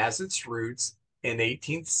has its roots in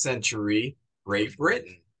 18th century Great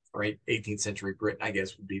Britain, or 18th century Britain, I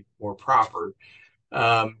guess would be more proper.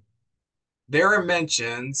 There are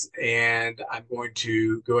mentions, and I'm going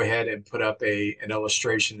to go ahead and put up an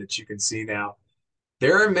illustration that you can see now.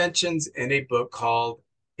 There are mentions in a book called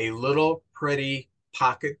A Little Pretty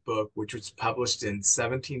Pocket Book, which was published in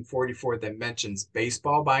 1744, that mentions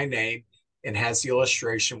baseball by name and has the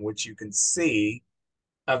illustration, which you can see,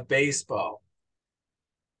 of baseball.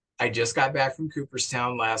 I just got back from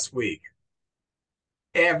Cooperstown last week.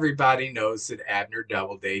 Everybody knows that Abner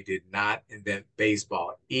Doubleday did not invent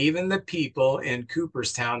baseball. Even the people in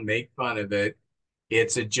Cooperstown make fun of it.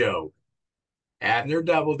 It's a joke. Abner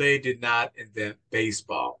Doubleday did not invent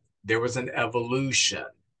baseball. There was an evolution,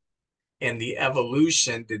 and the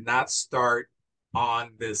evolution did not start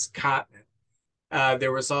on this continent.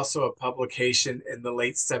 There was also a publication in the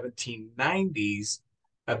late 1790s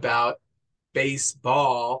about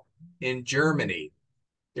baseball in Germany.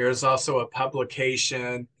 There's also a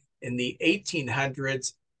publication in the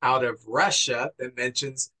 1800s out of Russia that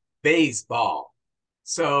mentions baseball.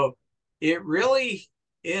 So it really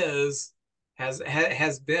has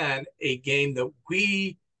been a game that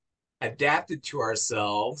we adapted to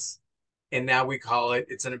ourselves, and now we call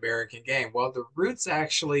it's an American game. Well, the roots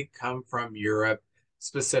actually come from Europe,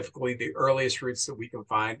 specifically the earliest roots that we can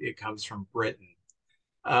find, it comes from Britain.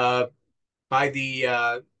 By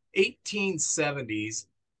the 1870s,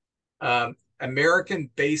 American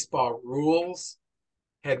baseball rules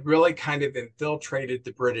had really kind of infiltrated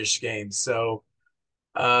the British game. So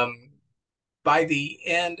by the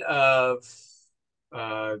end of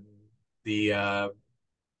uh, the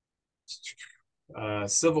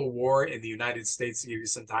Civil War in the United States, to give you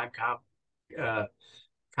some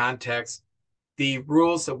context, the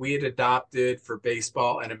rules that we had adopted for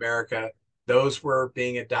baseball in America, those were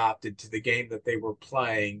being adopted to the game that they were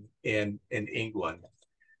playing in England.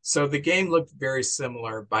 So the game looked very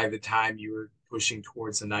similar by the time you were pushing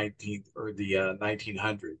towards the 19th or the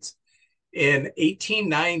 1900s. In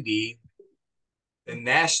 1890, the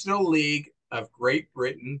National League of Great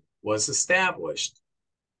Britain was established.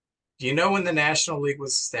 Do you know when the National League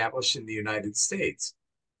was established in the United States?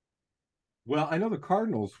 Well, I know the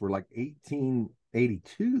Cardinals were like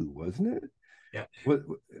 1882, wasn't it? Yeah.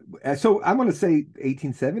 So I'm going to say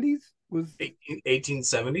 1870s was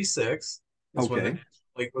 1876 is when the okay. National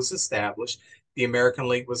League was established. The American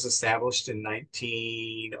League was established in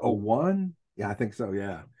 1901. 01? Yeah, I think so.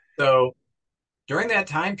 Yeah. So during that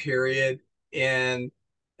time period in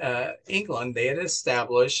England, they had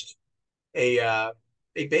established a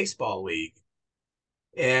baseball league,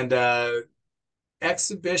 and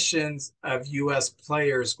exhibitions of U.S.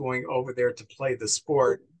 players going over there to play the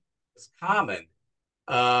sport was common.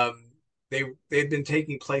 Um, they'd been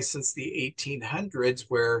taking place since the 1800s,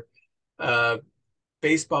 where uh,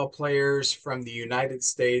 baseball players from the United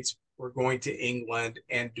States were going to England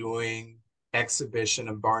and doing exhibition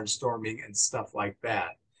and barnstorming and stuff like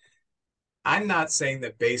that. I'm not saying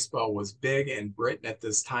that baseball was big in Britain at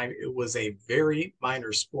this time. It was a very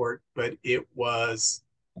minor sport, but it was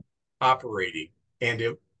operating, and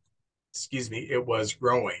it was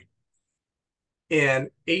growing. In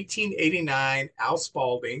 1889, Al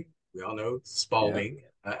Spalding, we all know Yeah. Spalding,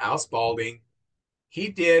 Al Spalding, he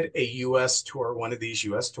did a U.S. tour, one of these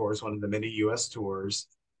U.S. tours, one of the many U.S. tours,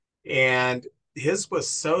 and his was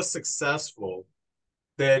so successful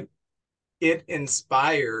that it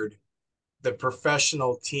inspired the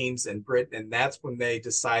professional teams in Britain, and that's when they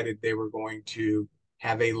decided they were going to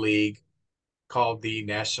have a league called the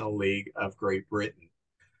National League of Great Britain.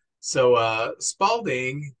 So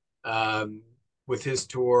Spalding, with his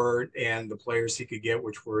tour and the players he could get,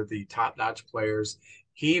 which were the top-notch players,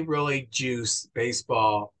 he really juiced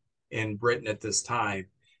baseball in Britain at this time.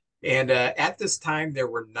 And at this time, there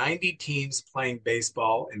were 90 teams playing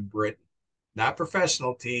baseball in Britain, not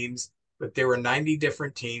professional teams, but there were 90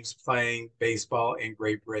 different teams playing baseball in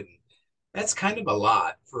Great Britain. That's kind of a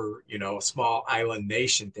lot for, a small island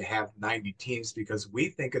nation to have 90 teams because we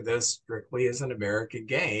think of this strictly as an American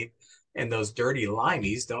game, and those dirty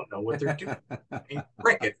limeys don't know what they're doing. I mean,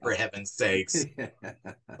 cricket, for heaven's sakes.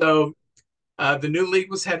 So the new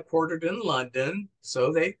league was headquartered in London.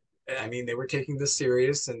 So they were taking this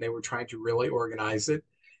serious and they were trying to really organize it.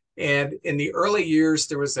 And in the early years,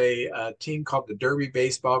 there was a team called the Derby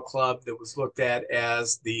Baseball Club that was looked at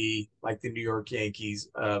as the New York Yankees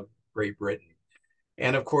of Great Britain.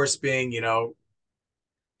 And of course, being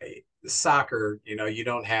soccer, you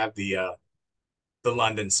don't have the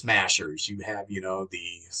London Smashers. You have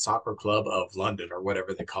the Soccer Club of London or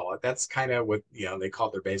whatever they call it. That's kind of what they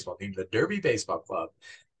called their baseball team, the Derby Baseball Club.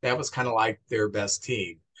 That was kind of like their best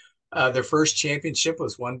team. Their first championship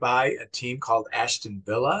was won by a team called Aston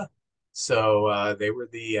Villa. So they were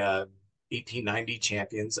the 1890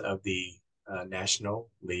 champions of the National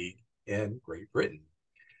League in Great Britain.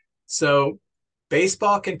 So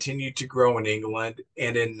baseball continued to grow in England,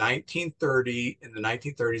 and in the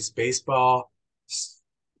 1930s, baseball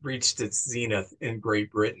reached its zenith in Great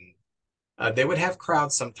Britain. They would have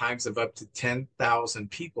crowds sometimes of up to 10,000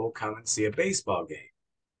 people come and see a baseball game.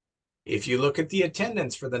 If you look at the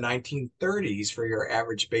attendance for the 1930s for your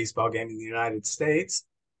average baseball game in the United States,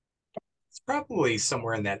 it's probably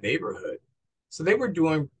somewhere in that neighborhood. So they were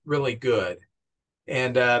doing really good.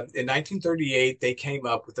 And in 1938, they came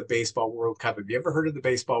up with the Baseball World Cup. Have you ever heard of the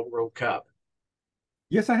Baseball World Cup?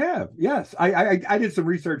 Yes, I have. Yes, I did some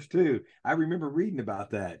research too. I remember reading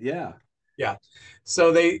about that. Yeah. Yeah.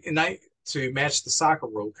 So to match the Soccer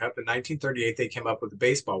World Cup in 1938, they came up with the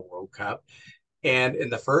Baseball World Cup. And in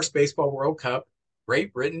the first Baseball World Cup,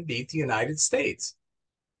 Great Britain beat the United States.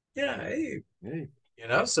 Yeah, Hey.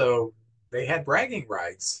 so they had bragging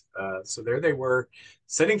rights. So there they were,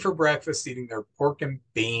 sitting for breakfast, eating their pork and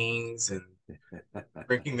beans and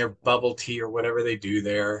drinking their bubble tea or whatever they do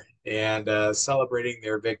there, and celebrating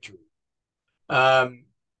their victory.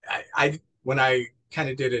 When I kind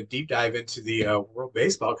of did a deep dive into the World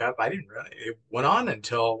Baseball Cup, I didn't really. It went on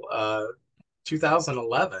until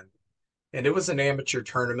 2011, and it was an amateur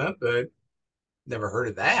tournament, but never heard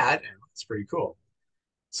of that. It's pretty cool.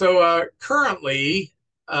 So currently,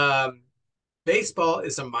 baseball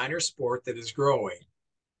is a minor sport that is growing.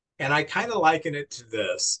 And I kind of liken it to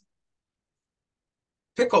this.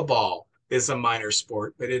 Pickleball is a minor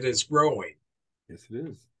sport, but it is growing. Yes, it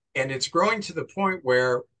is. And it's growing to the point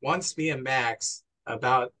where once me and Max,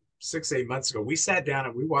 about 6, 8 months ago, we sat down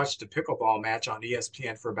and we watched a pickleball match on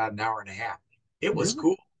ESPN for about an hour and a half. It was Really?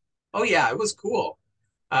 cool. Oh, yeah, it was cool.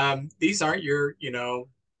 These aren't your,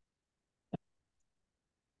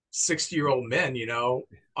 60-year-old men,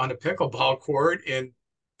 on a pickleball court in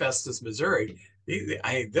Festus, Missouri.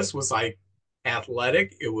 This was like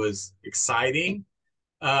athletic. It was exciting.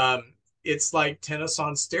 It's like tennis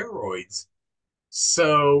on steroids.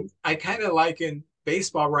 So I kind of like in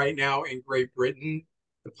baseball right now in Great Britain,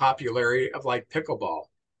 the popularity of like pickleball.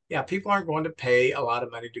 Yeah, people aren't going to pay a lot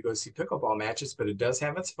of money to go see pickleball matches, but it does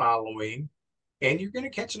have its following, and you're going to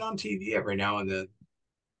catch it on TV every now and then.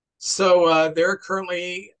 So there are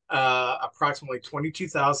currently approximately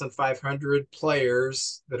 22,500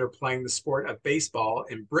 players that are playing the sport of baseball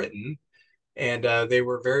in Britain, and they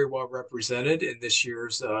were very well represented in this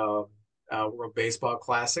year's World Baseball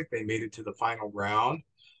Classic. They made it to the final round.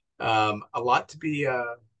 A lot to be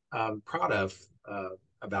proud of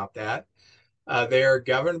about that. They are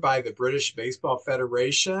governed by the British Baseball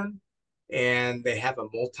Federation, and they have a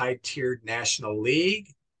multi-tiered national league.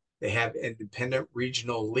 They have independent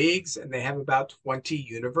regional leagues, and they have about 20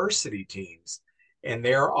 university teams. And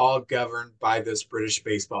they're all governed by this British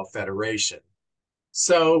Baseball Federation.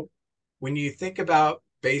 So when you think about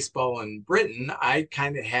baseball in Britain, I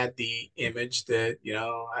kind of had the image that,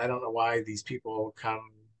 I don't know why these people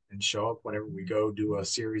come and show up whenever we go do a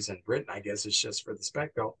series in Britain. I guess it's just for the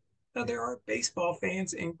spectacle. No, there are baseball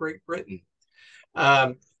fans in Great Britain.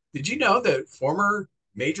 Um, did you know that former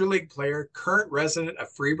Major League player, current resident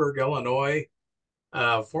of Freeburg, Illinois,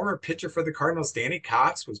 former pitcher for the Cardinals, Danny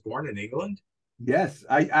Cox, was born in England? Yes,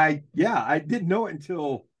 yeah, I didn't know it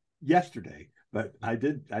until yesterday, but I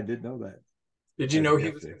did know that Did you as know of he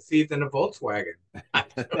was yesterday. conceived in a Volkswagen?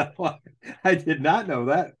 I did not know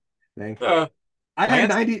that. Thank you. Uh, I had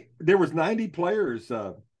Lance, 90, there was 90 players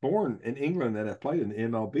born in England that have played in the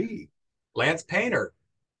MLB. Lance Painter.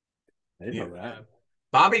 I didn't know that.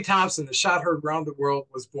 Bobby Thompson, the shot heard around the world,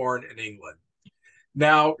 was born in England.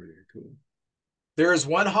 Now, Pretty cool. there is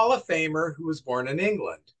one Hall of Famer who was born in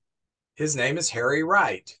England. His name is Harry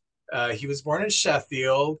Wright. He was born in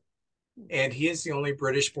Sheffield, and he is the only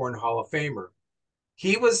British-born Hall of Famer.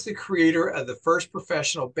 He was the creator of the first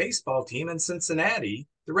professional baseball team in Cincinnati,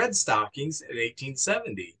 the Red Stockings, in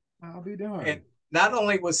 1870. I'll be darned. And not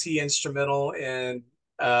only was he instrumental in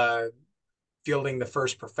fielding the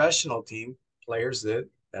first professional team, players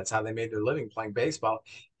that's how they made their living playing baseball.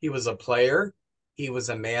 He was a player, he was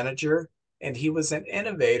a manager, and he was an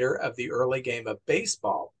innovator of the early game of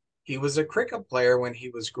baseball. He was a cricket player when he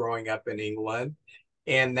was growing up in England,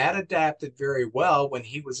 and that adapted very well when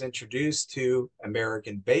he was introduced to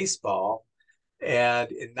American baseball.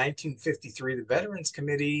 And in 1953, the Veterans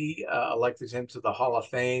Committee elected him to the Hall of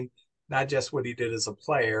Fame, not just what he did as a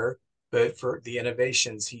player, but for the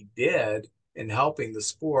innovations he did in helping the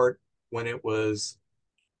sport when it was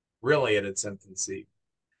really at its infancy.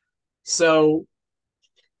 So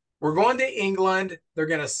we're going to England. They're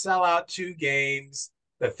going to sell out 2 games.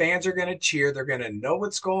 The fans are going to cheer. They're going to know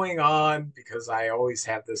what's going on, because I always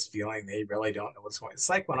have this feeling they really don't know what's going on. It's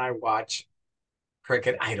like when I watch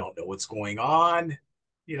cricket, I don't know what's going on.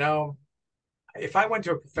 You know, if I went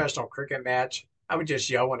to a professional cricket match, I would just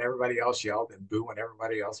yell when everybody else yelled and boo when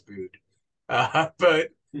everybody else booed. But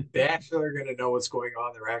they actually are going to know what's going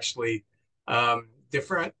on. They're actually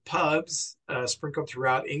different pubs sprinkled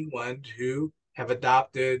throughout England who have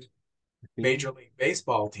adopted Major League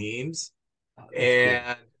Baseball teams. And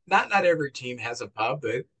cool. Not every team has a pub,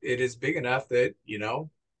 but it is big enough that,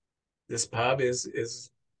 this pub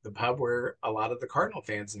is the pub where a lot of the Cardinal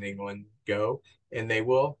fans in England go, and they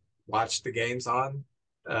will watch the games on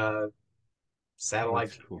satellite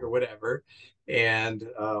TV or whatever, and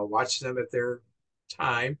watch them at their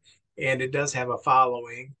time. And it does have a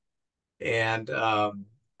following. And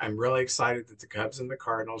I'm really excited that the Cubs and the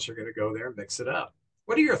Cardinals are going to go there and mix it up.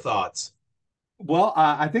 What are your thoughts? Well,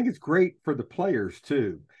 I think it's great for the players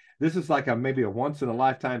too. This is like maybe a once in a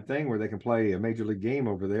lifetime thing where they can play a major league game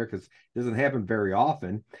over there, because it doesn't happen very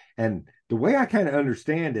often. And the way I kind of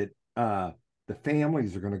understand it, the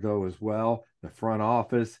families are going to go as well. The front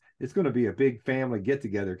office, it's going to be a big family get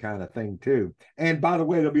together kind of thing too. And by the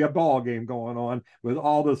way, there'll be a ball game going on with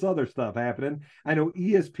all this other stuff happening. I know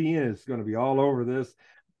ESPN is going to be all over this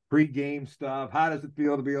pre-game stuff. How does it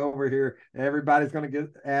feel to be over here? Everybody's going to get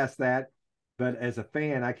asked that. But as a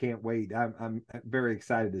fan, I can't wait. I'm very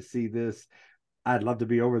excited to see this. I'd love to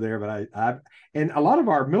be over there, but and a lot of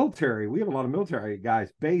our military, we have a lot of military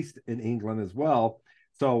guys based in England as well.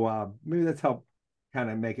 So maybe that's helped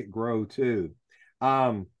kind of make it grow too.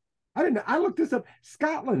 I didn't know. I looked this up.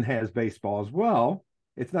 Scotland has baseball as well.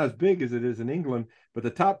 It's not as big as it is in England, but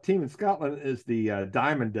the top team in Scotland is the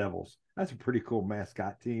Diamond Devils. That's a pretty cool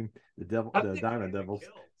mascot team. The Diamond Devils.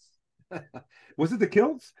 Was it the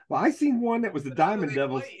Kilts? Well, I seen one that was the Diamond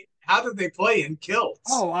Devils. How did they play in kilts?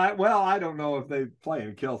 Oh, I don't know if they play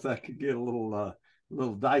in kilts. That could get a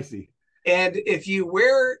little dicey. And if you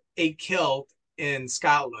wear a kilt in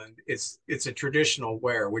Scotland, it's a traditional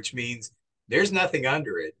wear, which means there's nothing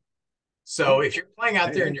under it. So if you're playing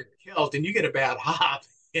out there in your kilt and you get a bad hop,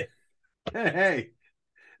 hey,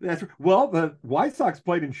 well, the White Sox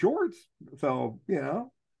played in shorts, so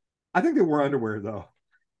I think they wore underwear though.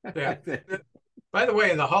 Yeah. By the way,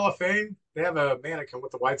 in the Hall of Fame, they have a mannequin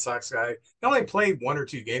with the White Sox guy. He only played 1 or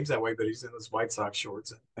 2 games that way, but he's in his White Sox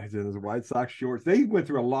shorts. He's in his White Sox shorts. They went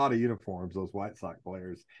through a lot of uniforms, those White Sox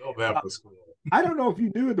players. Oh, that was cool. I don't know if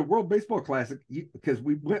you knew in the World Baseball Classic, because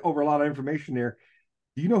we went over a lot of information there.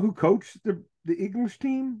 Do you know who coached the English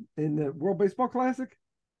team in the World Baseball Classic?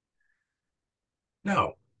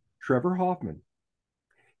 No. Trevor Hoffman.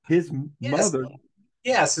 His mother.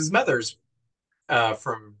 Yes, his mother's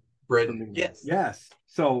from Britain. Yes.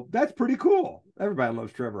 So that's pretty cool. Everybody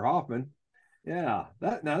loves Trevor Hoffman. Yeah.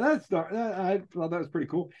 I thought that was pretty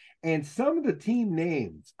cool. And some of the team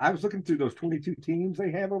names, I was looking through those 22 teams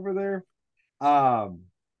they have over there.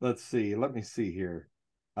 Let's see. Let me see here.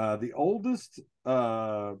 The oldest,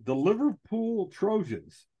 the Liverpool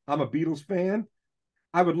Trojans. I'm a Beatles fan.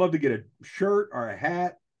 I would love to get a shirt or a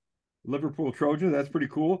hat. Liverpool Trojans. That's pretty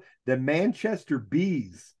cool. The Manchester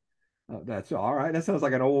Bees. That's all right. That sounds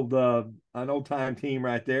like an old time team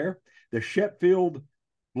right there. The Sheffield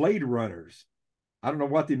Blade Runners. I don't know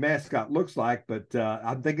what the mascot looks like, but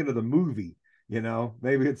I'm thinking of the movie.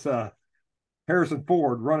 Maybe it's Harrison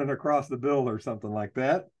Ford running across the bill or something like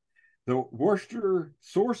that. The Worcester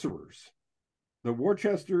Sorcerers. The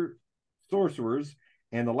Worcester Sorcerers.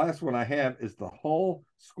 And the last one I have is the Hull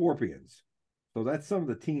Scorpions. So that's some of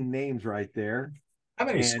the team names right there. How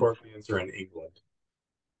many And Scorpions are in England?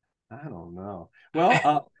 I don't know.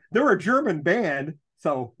 Well, they're a German band,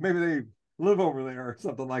 so maybe they live over there or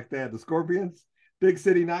something like that. The Scorpions, Big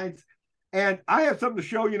City Nights. And I have something to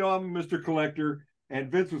show. I'm a Mr. Collector, and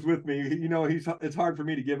Vince was with me. It's hard for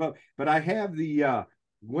me to give up, but I have the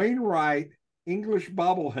Wainwright English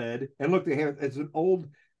bobblehead. And look, it's an old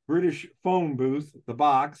British phone booth, the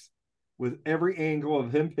box, with every angle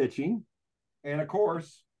of him pitching. And of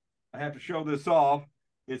course, I have to show this off.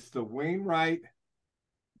 It's the Wainwright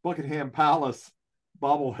Buckingham Palace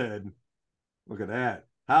bobblehead. Look at that.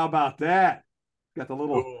 How about that? Got the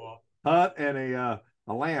little Cool. hut and a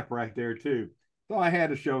lamp right there too. So I had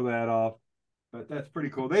to show that off. But that's pretty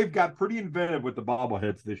cool. They've got pretty inventive with the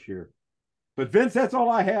bobbleheads this year. But Vince, that's all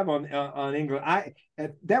I have on England.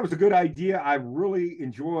 That was a good idea. I really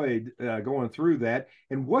enjoyed going through that.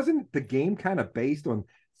 And wasn't the game kind of based on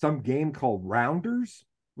some game called Rounders?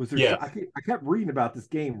 Was there? Yeah. I kept reading about this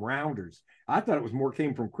game Rounders. I thought it was more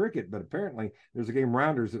came from cricket, but apparently there's a game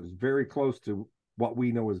Rounders that was very close to what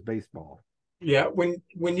we know as baseball. Yeah,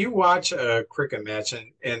 when you watch a cricket match,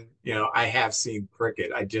 and I have seen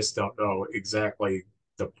cricket, I just don't know exactly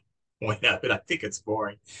the point of it. I think it's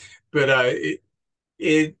boring, but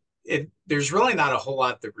it there's really not a whole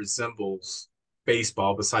lot that resembles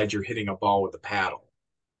baseball besides you're hitting a ball with a paddle.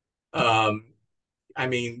 Um, I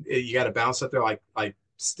mean, you got to bounce up there like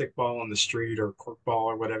stick ball on the street or cork ball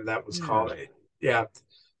or whatever that was called. Yeah. Yeah.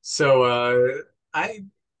 So I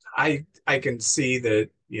I can see that,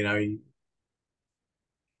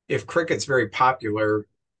 if cricket's very popular,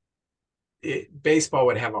 baseball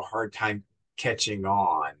would have a hard time catching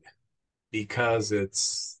on because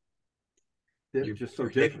It's you're, just so you're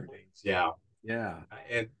hitting different. things. Yeah. Yeah.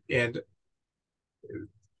 And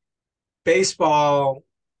baseball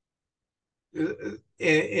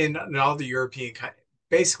in all the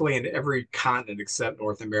basically in every continent except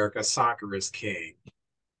North America, soccer is king.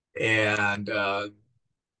 And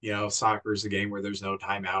soccer is a game where there's no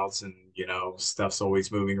timeouts and stuff's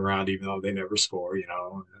always moving around, even though they never score.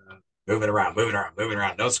 Moving around, moving around, moving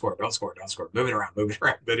around. Don't score, don't score, don't score. Moving around, moving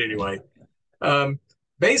around. But anyway, um,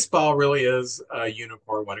 baseball really is a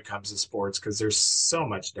unicorn when it comes to sports because there's so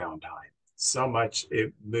much downtime, so much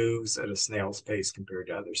it moves at a snail's pace compared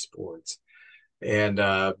to other sports. And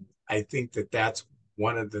I think that that's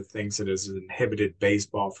one of the things that has inhibited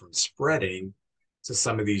baseball from spreading to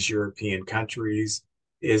some of these European countries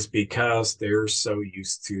is because they're so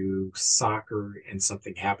used to soccer and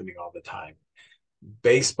something happening all the time.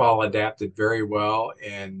 Baseball adapted very well,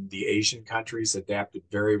 and the Asian countries adapted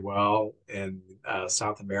very well, and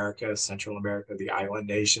South America, Central America, the island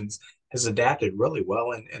nations has adapted really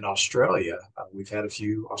well in Australia. We've had a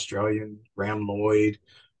few Australian, Graham Lloyd,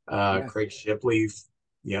 Yeah. Craig Shipley,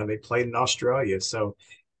 they played in Australia. So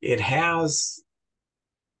it has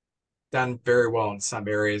done very well in some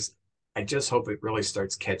areas. I just hope it really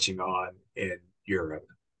starts catching on in Europe,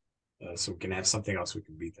 so we can have something else we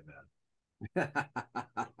can beat them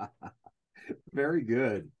Very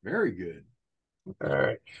good. Very good. in. All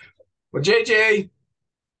right. Well, JJ,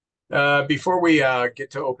 before we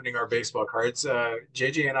get to opening our baseball cards,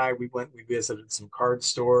 JJ and I, we visited some card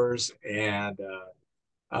stores, and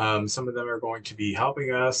some of them are going to be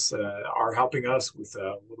are helping us with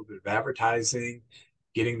a little bit of advertising,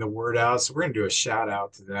 getting the word out. So we're going to do a shout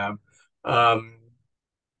out to them. Um,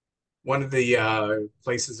 One of the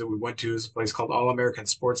places that we went to is a place called All American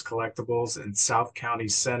Sports Collectibles in South County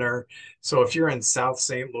Center. So if you're in South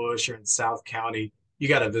St. Louis, you're in South County, you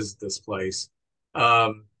got to visit this place.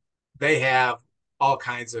 Um, they have all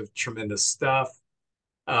kinds of tremendous stuff.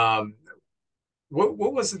 Um, what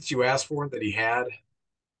was it you asked for that he had?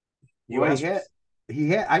 You Well, asked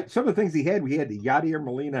for some of the things he had. We had the Yadier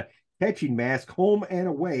Molina catching mask, home and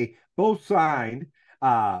away, both signed.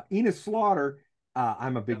 Enos Slaughter,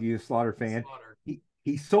 I'm a big Yep. Enos Slaughter fan. Slaughter.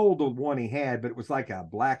 He sold the one he had, but it was like a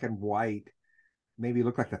black and white, maybe it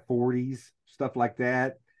looked like the 40s, stuff like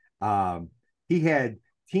that. Um, he had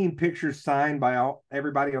team pictures signed by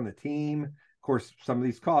everybody on the team. Of course, some of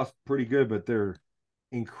these cost pretty good, but they're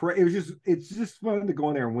incredible. It's just fun to go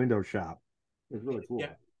in there and window shop. It's really cool.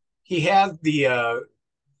 Yeah, he had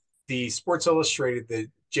the Sports Illustrated that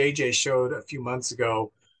JJ showed a few months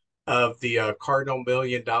ago of the Cardinal $1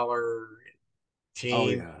 million Oh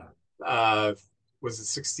team. yeah. Uh, was it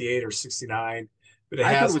 68 or 69? But it I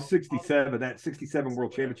thought it has was 67, that 67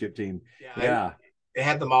 World Championship team. yeah, Yeah. it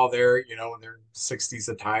had them all there, in their 60s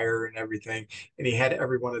attire and everything. And he had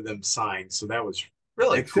every one of them signed. So that was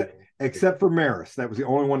Really except cool. except for Maris. That was the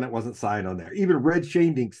only one that wasn't signed on there. Even Red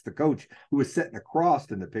Shandinks, the coach who was sitting across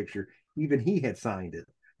in the picture, even he had signed it.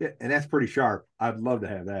 Yeah, and that's pretty sharp. I'd love to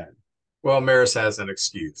have that. Well, Maris has an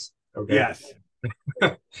excuse. Okay. Yes.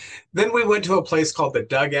 Then we went to a place called the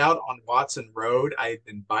Dugout on Watson Road. I had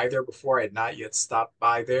been by there before. I had not yet stopped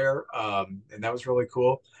by there. And that was really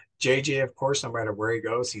cool. JJ, of course, no matter where he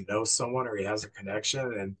goes, he knows someone or he has a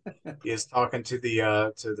connection. And he is talking to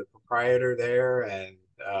the proprietor there and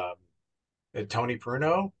Tony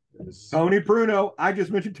Pruno. Tony Pruno. I just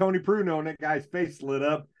mentioned Tony Pruno, and that guy's face lit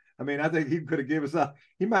up. I mean, I think he could have given us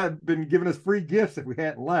he might have been giving us free gifts if we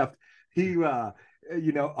hadn't left. He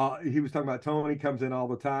he was talking about Tony comes in all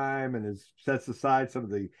the time and sets aside some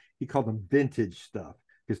of he called them vintage stuff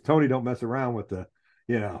because Tony don't mess around with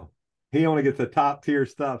you know, he only gets the top tier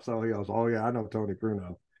stuff. So he goes, oh yeah, I know Tony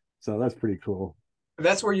Pruno. So that's pretty cool.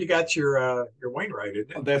 That's where you got your Wainwright,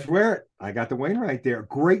 isn't it? That's where I got the Wainwright there.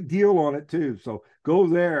 Great deal on it too. So go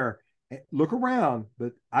there, look around,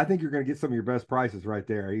 but I think you're going to get some of your best prices right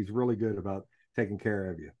there. He's really good about taking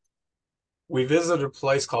care of you. We visited a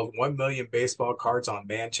place called 1 Million Baseball Cards on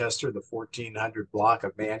Manchester, the 1400 block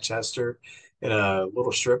of Manchester, in a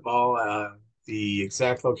little strip mall. The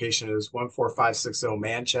exact location is 14560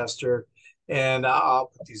 Manchester. And I'll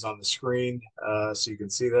put these on the screen so you can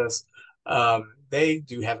see this. They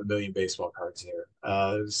do have 1 million baseball cards here.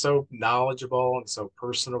 So knowledgeable and so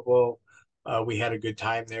personable. We had a good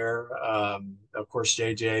time there. Of course,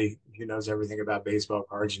 JJ, who knows everything about baseball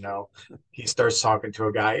cards, he starts talking to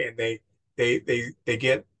a guy and they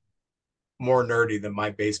get more nerdy than my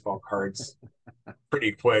baseball cards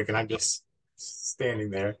pretty quick, and I'm just standing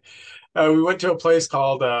there. We went to a place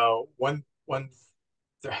called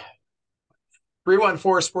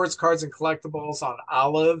 314 Sports Cards and Collectibles on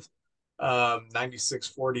Olive,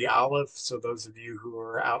 9640 Olive. So those of you who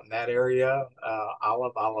are out in that area,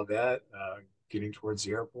 Olivet, getting towards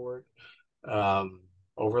the airport.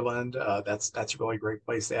 Overland. That's a really great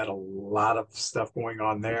place. They had a lot of stuff going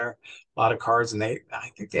on there, a lot of cards, and I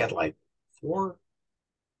think they had like 4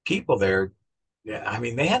 people there. Yeah, I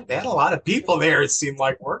mean they had a lot of people there. It seemed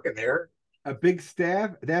like working there. A big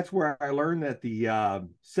staff. That's where I learned that the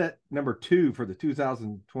set number 2 for the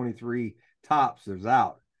 2023 tops is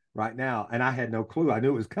out right now, and I had no clue. I knew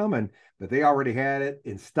it was coming, but they already had it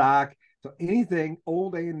in stock. So anything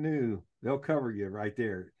old and new, they'll cover you right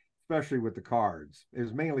there, especially with the cards. It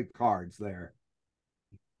was mainly cards there.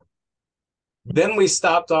 Then we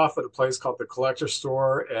stopped off at a place called the Collector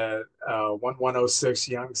Store at 1106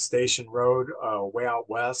 Young Station Road, way out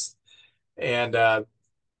west, and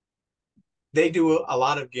they do a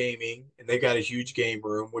lot of gaming, and they got a huge game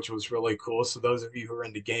room, which was really cool. So those of you who are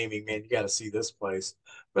into gaming, man, you got to see this place.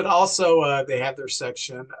 But also, they have their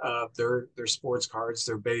section of their sports cards,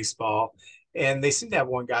 their baseball, and they seem to have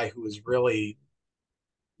one guy who is really,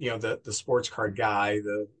 the sports card guy,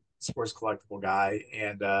 the sports collectible guy,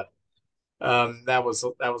 and that was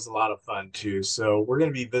a lot of fun too. So we're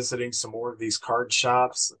going to be visiting some more of these card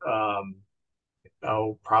shops.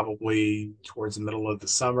 Probably towards the middle of the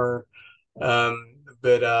summer. But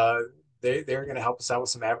they're going to help us out with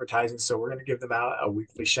some advertising. So we're going to give them out a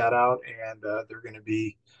weekly shout out, and they're going to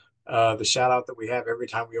be the shout out that we have every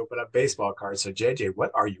time we open up baseball cards. So JJ, what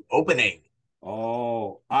are you opening?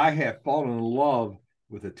 Oh, I have fallen in love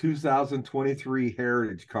with the 2023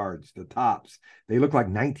 Heritage cards, the tops. They look like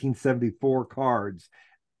 1974 cards.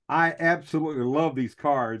 I absolutely love these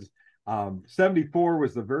cards. 74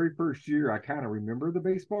 was the very first year I kind of remember the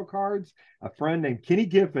baseball cards. A friend named Kenny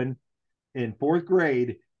Giffen in 4th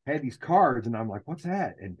grade had these cards, and I'm like, what's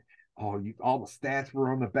that? And all the stats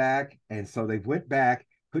were on the back. And so they went back,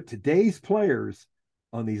 put today's players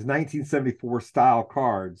on these 1974 style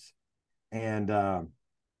cards. And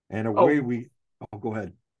away Oh, we go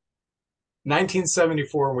ahead.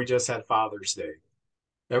 1974, we just had Father's Day.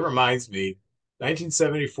 That reminds me,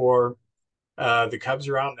 1974, the Cubs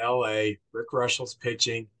are out in LA. Rick Russell's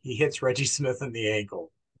pitching. He hits Reggie Smith in the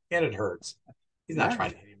ankle, and it hurts. He's not Yeah.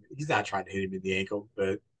 trying to hit him. He's not trying to hit him in the ankle,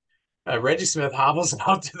 but Reggie Smith hobbles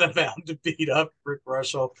out to the mound to beat up Rick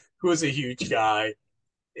Russell, who is a huge guy.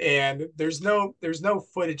 And there's no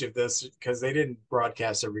footage of this because they didn't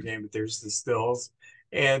broadcast every game, but there's the stills,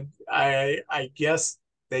 and I guess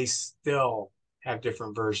they still have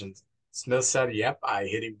different versions. Smith said, "Yep, I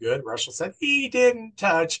hit him good." Russell said, "He didn't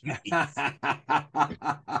touch me."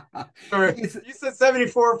 Or It's you said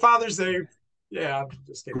 74 Father's Day. Yeah, I'm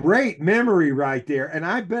just kidding. great memory right there. And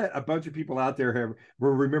I bet a bunch of people out there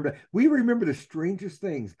will remember that. We remember the strangest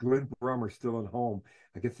things. Glenn Brummer still at home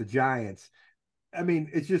against the Giants. I mean,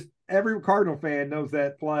 it's just every Cardinal fan knows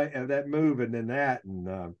that play and that move and then that.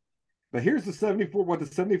 And But here's the 74, what the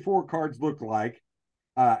 74 cards look like.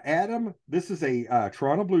 Adam, this is a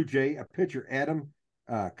Toronto Blue Jay, a pitcher, Adam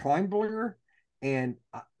Kleinblinger. And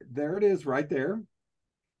there it is right there.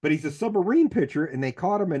 But he's a submarine pitcher, and they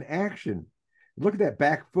caught him in action. Look at that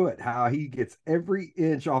back foot, how he gets every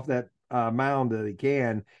inch off that mound that he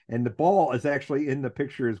can. And the ball is actually in the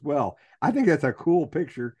picture as well. I think that's a cool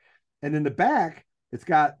picture. And in the back, it's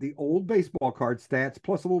got the old baseball card stats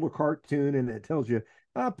plus a little cartoon, and it tells you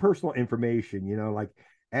personal information, like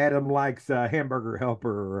Adam likes hamburger helper,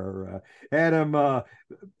 or Adam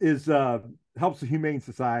is helps the Humane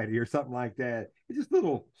Society, or something like that. It's just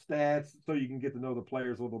little stats so you can get to know the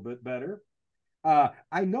players a little bit better.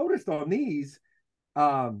 I noticed on these,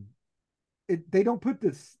 um, they don't put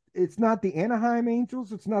this. It's not the Anaheim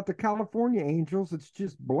Angels. It's not the California Angels. It's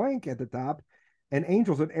just blank at the top, and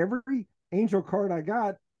Angels. And every Angel card I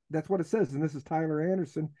got, that's what it says. And this is Tyler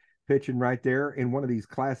Anderson pitching right there in one of these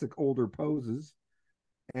classic older poses.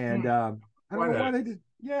 And I don't know why they did.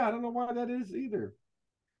 Yeah, I don't know why that is either.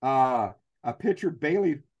 A pitcher,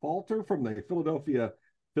 Bailey Falter from the Philadelphia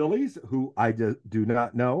Phillies, who I do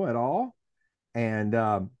not know at all. And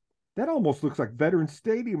that almost looks like Veterans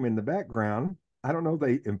Stadium in the background. I don't know if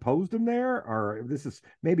they imposed him there, or if this is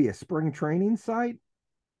maybe a spring training site,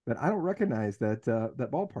 but I don't recognize that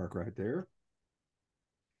ballpark right there.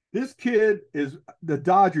 This kid is the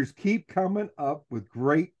Dodgers keep coming up with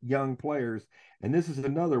great young players, and this is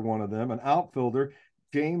another one of them, an outfielder,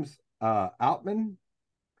 James Outman.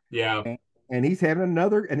 Yeah. And he's having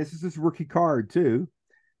another, and this is his rookie card too.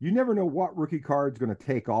 You never know what rookie card is going to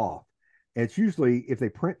take off. It's usually, if they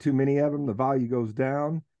print too many of them, the value goes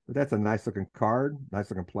down. But that's a nice looking card, nice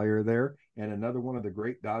looking player there, and another one of the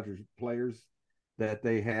great Dodgers players that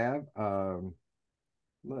they have.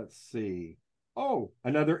 Let's see. Oh,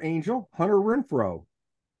 another Angel, Hunter Renfroe,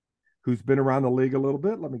 who's been around the league a little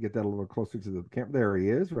bit. Let me get that a little closer to the camera. There he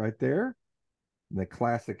is, right there, in the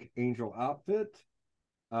classic Angel outfit.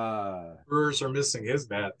 Brewers are missing his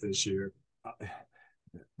bat this year.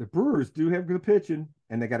 The Brewers do have good pitching,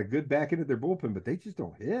 and they got a good back end of their bullpen, but they just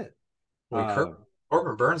don't hit. Well,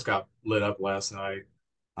 Corbin Burns got lit up last night.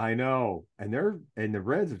 I know, and the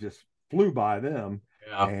Reds have just flew by them.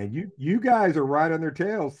 Yeah. And you guys are right on their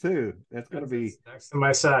tails too. That's going to be next to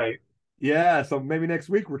my site. Yeah, so maybe next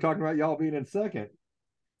week we're talking about y'all being in second.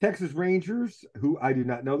 Texas Rangers, who I do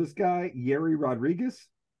not know this guy, Yeri Rodriguez,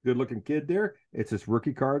 good looking kid there. It's his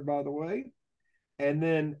rookie card, by the way. And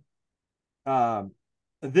then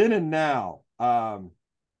and now,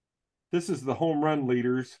 this is the home run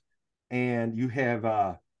leaders, and you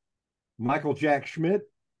have Michael Jack Schmidt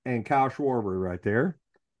and Kyle Schwarber right there.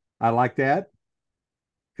 I like that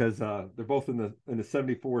because they're both in the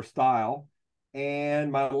 74 style.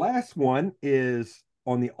 And my last one is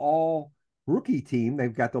on the all rookie team.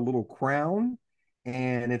 They've got the little crown,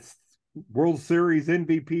 and it's World Series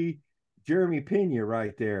MVP Jeremy Pena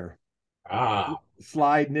right there.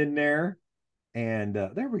 Sliding in there. And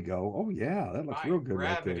there we go. Oh, yeah, that looks real good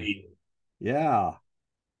gravity. right there. Yeah.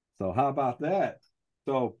 So how about that?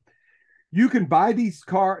 So you can buy these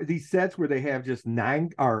sets where they have just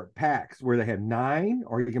 9, or packs where they have 9,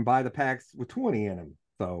 or you can buy the packs with 20 in them.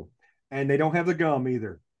 So, and they don't have the gum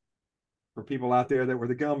either. For people out there that were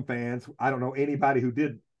the gum fans, I don't know anybody who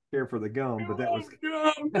did care for the gum, but that was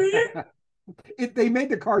they made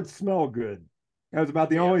the cards smell good. That was about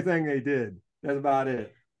the only thing they did. That's about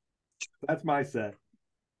it. That's my set.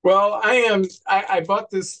 Well, I bought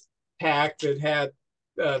this pack that had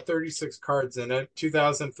 36 cards in it,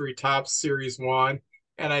 2003 Topps Series 1.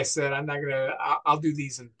 And I said, I'll do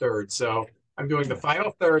these in third. So I'm doing the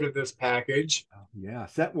final third of this package. Oh, yeah,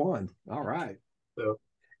 set 1. All right. So,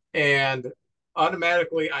 and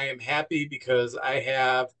automatically I am happy because I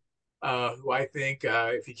have who I think,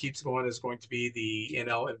 if he keeps going, is going to be the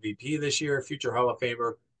NL MVP this year, future Hall of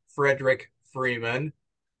Famer, Frederick Freeman.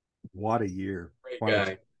 What a year. Great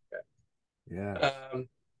guy. Yeah.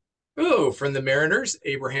 From the Mariners,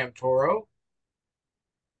 Abraham Toro.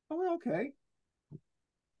 Oh, okay.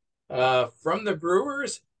 From the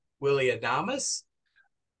Brewers, Willie Adames.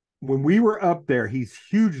 When we were up there, he's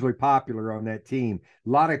hugely popular on that team. A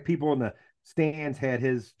lot of people in the stands had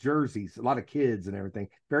his jerseys, a lot of kids and everything.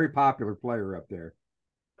 Very popular player up there.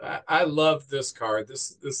 I love this card.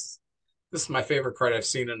 This is my favorite card I've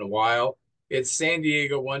seen in a while. It's San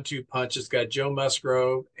Diego 1-2 punch. It's got Joe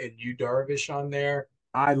Musgrove and Yu Darvish on there.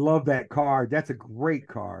 I love that card. That's a great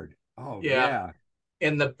card. Oh yeah.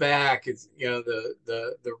 In the back, it's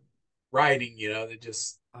the writing, it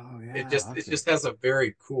just it just has a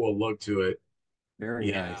very cool look to it.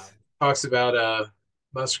 Very nice. Talks about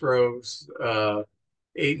Musgrove's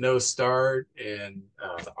 8-0 start, and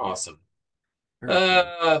awesome. Very cool.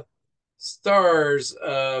 Uh, Stars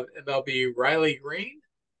of MLB: Riley Green,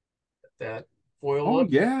 that foil Oh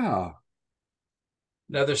look. yeah.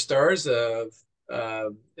 Another stars of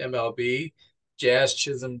MLB: Jazz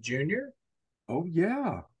Chisholm Jr. Oh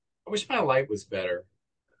yeah. I wish my light was better.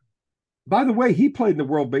 By the way, he played in the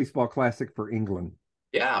World Baseball Classic for England.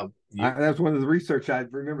 Yeah, That's one of the research. I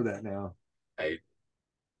remember that now. I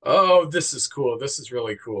oh, this is cool. This is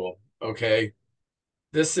really cool. Okay.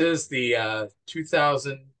 This is the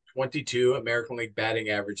 2022 American League batting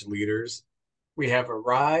average leaders. We have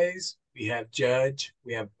Arise, we have Judge,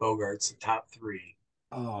 we have Bogarts, the top three.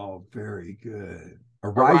 Oh, very good.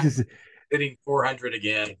 Arise Arises. hitting 400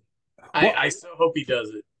 again. Well, I so hope he does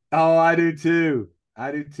it. oh, I do too.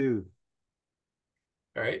 I do too.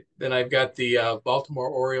 All right. Then I've got the Baltimore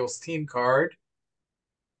Orioles team card.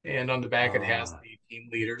 And on the back, it has Ah, the team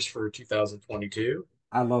leaders for 2022.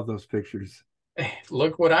 I love those pictures.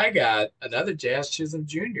 Look what I got. Another Jazz Chisholm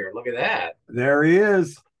Jr. Look at that. There he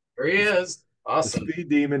is, There he the, is. the Awesome. speed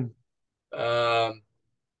demon. Um,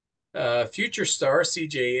 Future star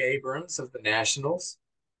CJ Abrams of the Nationals.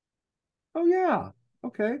 Oh yeah.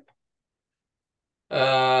 Okay.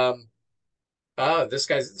 Um, this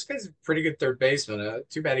guy's a pretty good third baseman.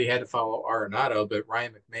 Too bad he had to follow Arenado, but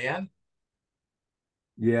Ryan McMahon,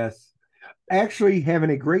 Yes. Actually,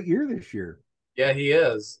 having a great year this year. yeah, he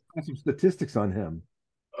is. Got some statistics on him.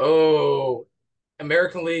 Oh,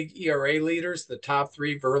 American League ERA leaders, the top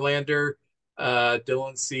three: Verlander,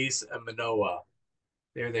 Dylan Cease, and Manoah.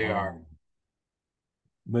 There they are. Oh,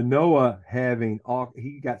 Manoa having all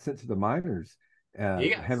he got sent to the minors, He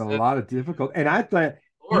got having a sent lot of difficult. And I thought,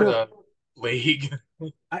 you know, Florida League.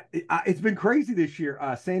 it's been crazy this year.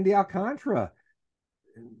 Sandy Alcantara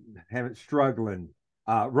haven't struggling.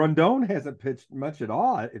 Rondon hasn't pitched much at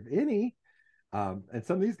all, if any. And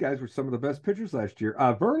some of these guys were some of the best pitchers last year.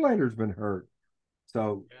 Verlander's been hurt,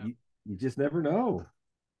 so Yeah, you just never know.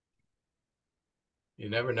 you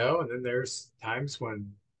never know. And then there's times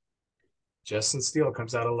when Justin Steele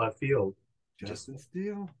comes out of left field, just Justin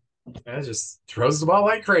Steele, just throws the ball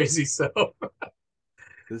like crazy. So,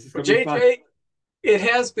 this is well, gonna be fun. JJ, it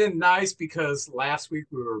has been nice because last week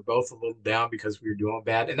we were both a little down because we were doing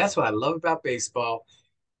bad, and that's what I love about baseball.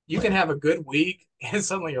 You can have a good week, and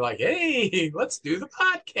suddenly you're like, "Hey, let's do the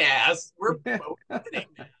podcast. We're both winning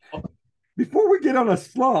now." Before we get on a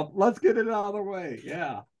slump, let's get it out of the way.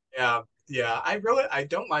 Yeah. Yeah, yeah. I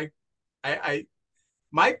don't like. I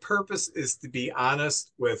my purpose is to be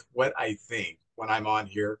honest with what I think when I'm on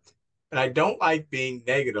here, and I don't like being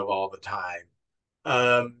negative all the time.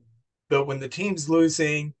 Um, but when the team's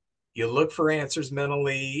losing, you look for answers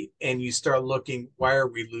mentally, and you start looking, why are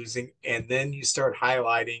we losing? And then you start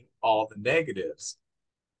highlighting all the negatives.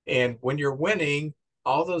 And when you're winning,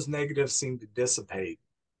 all those negatives seem to dissipate.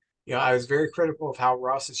 I was very critical of how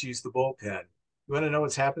Ross has used the bullpen. You want to know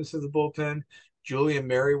what's happened to the bullpen? Julian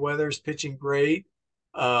Merriweather's pitching great.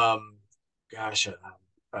 Um, gosh,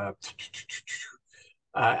 uh,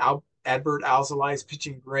 Adbert Alzolai's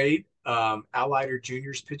pitching great. Allider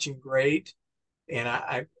Jr.'s pitching great.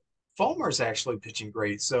 And Fulmer's actually pitching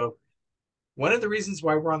great. So one of the reasons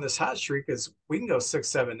why we're on this hot streak is we can go 6,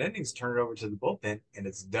 7 innings, turn it over to the bullpen, and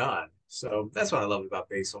it's done. So that's what I love about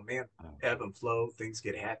baseball, man. Ebb and flow, things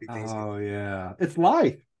get happy, things get. Oh yeah, it's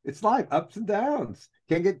life. It's life, ups and downs.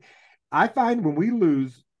 Can't get. I find when we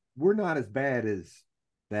lose, we're not as bad as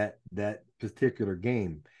that particular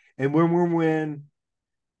game, and when we win,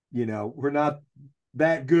 we're not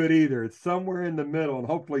that good either. It's somewhere in the middle, and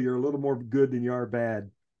hopefully you're a little more good than you are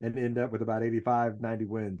bad, and end up with about 85, 90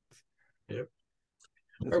 wins. Yep.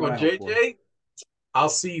 That's All right, what well, I hope for. JJ, I'll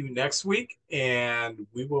see you next week, and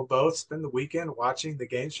we will both spend the weekend watching the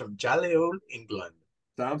games from jolly old England.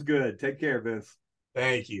 Sounds good. Take care, Vince.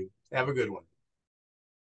 Thank you. Have a good one.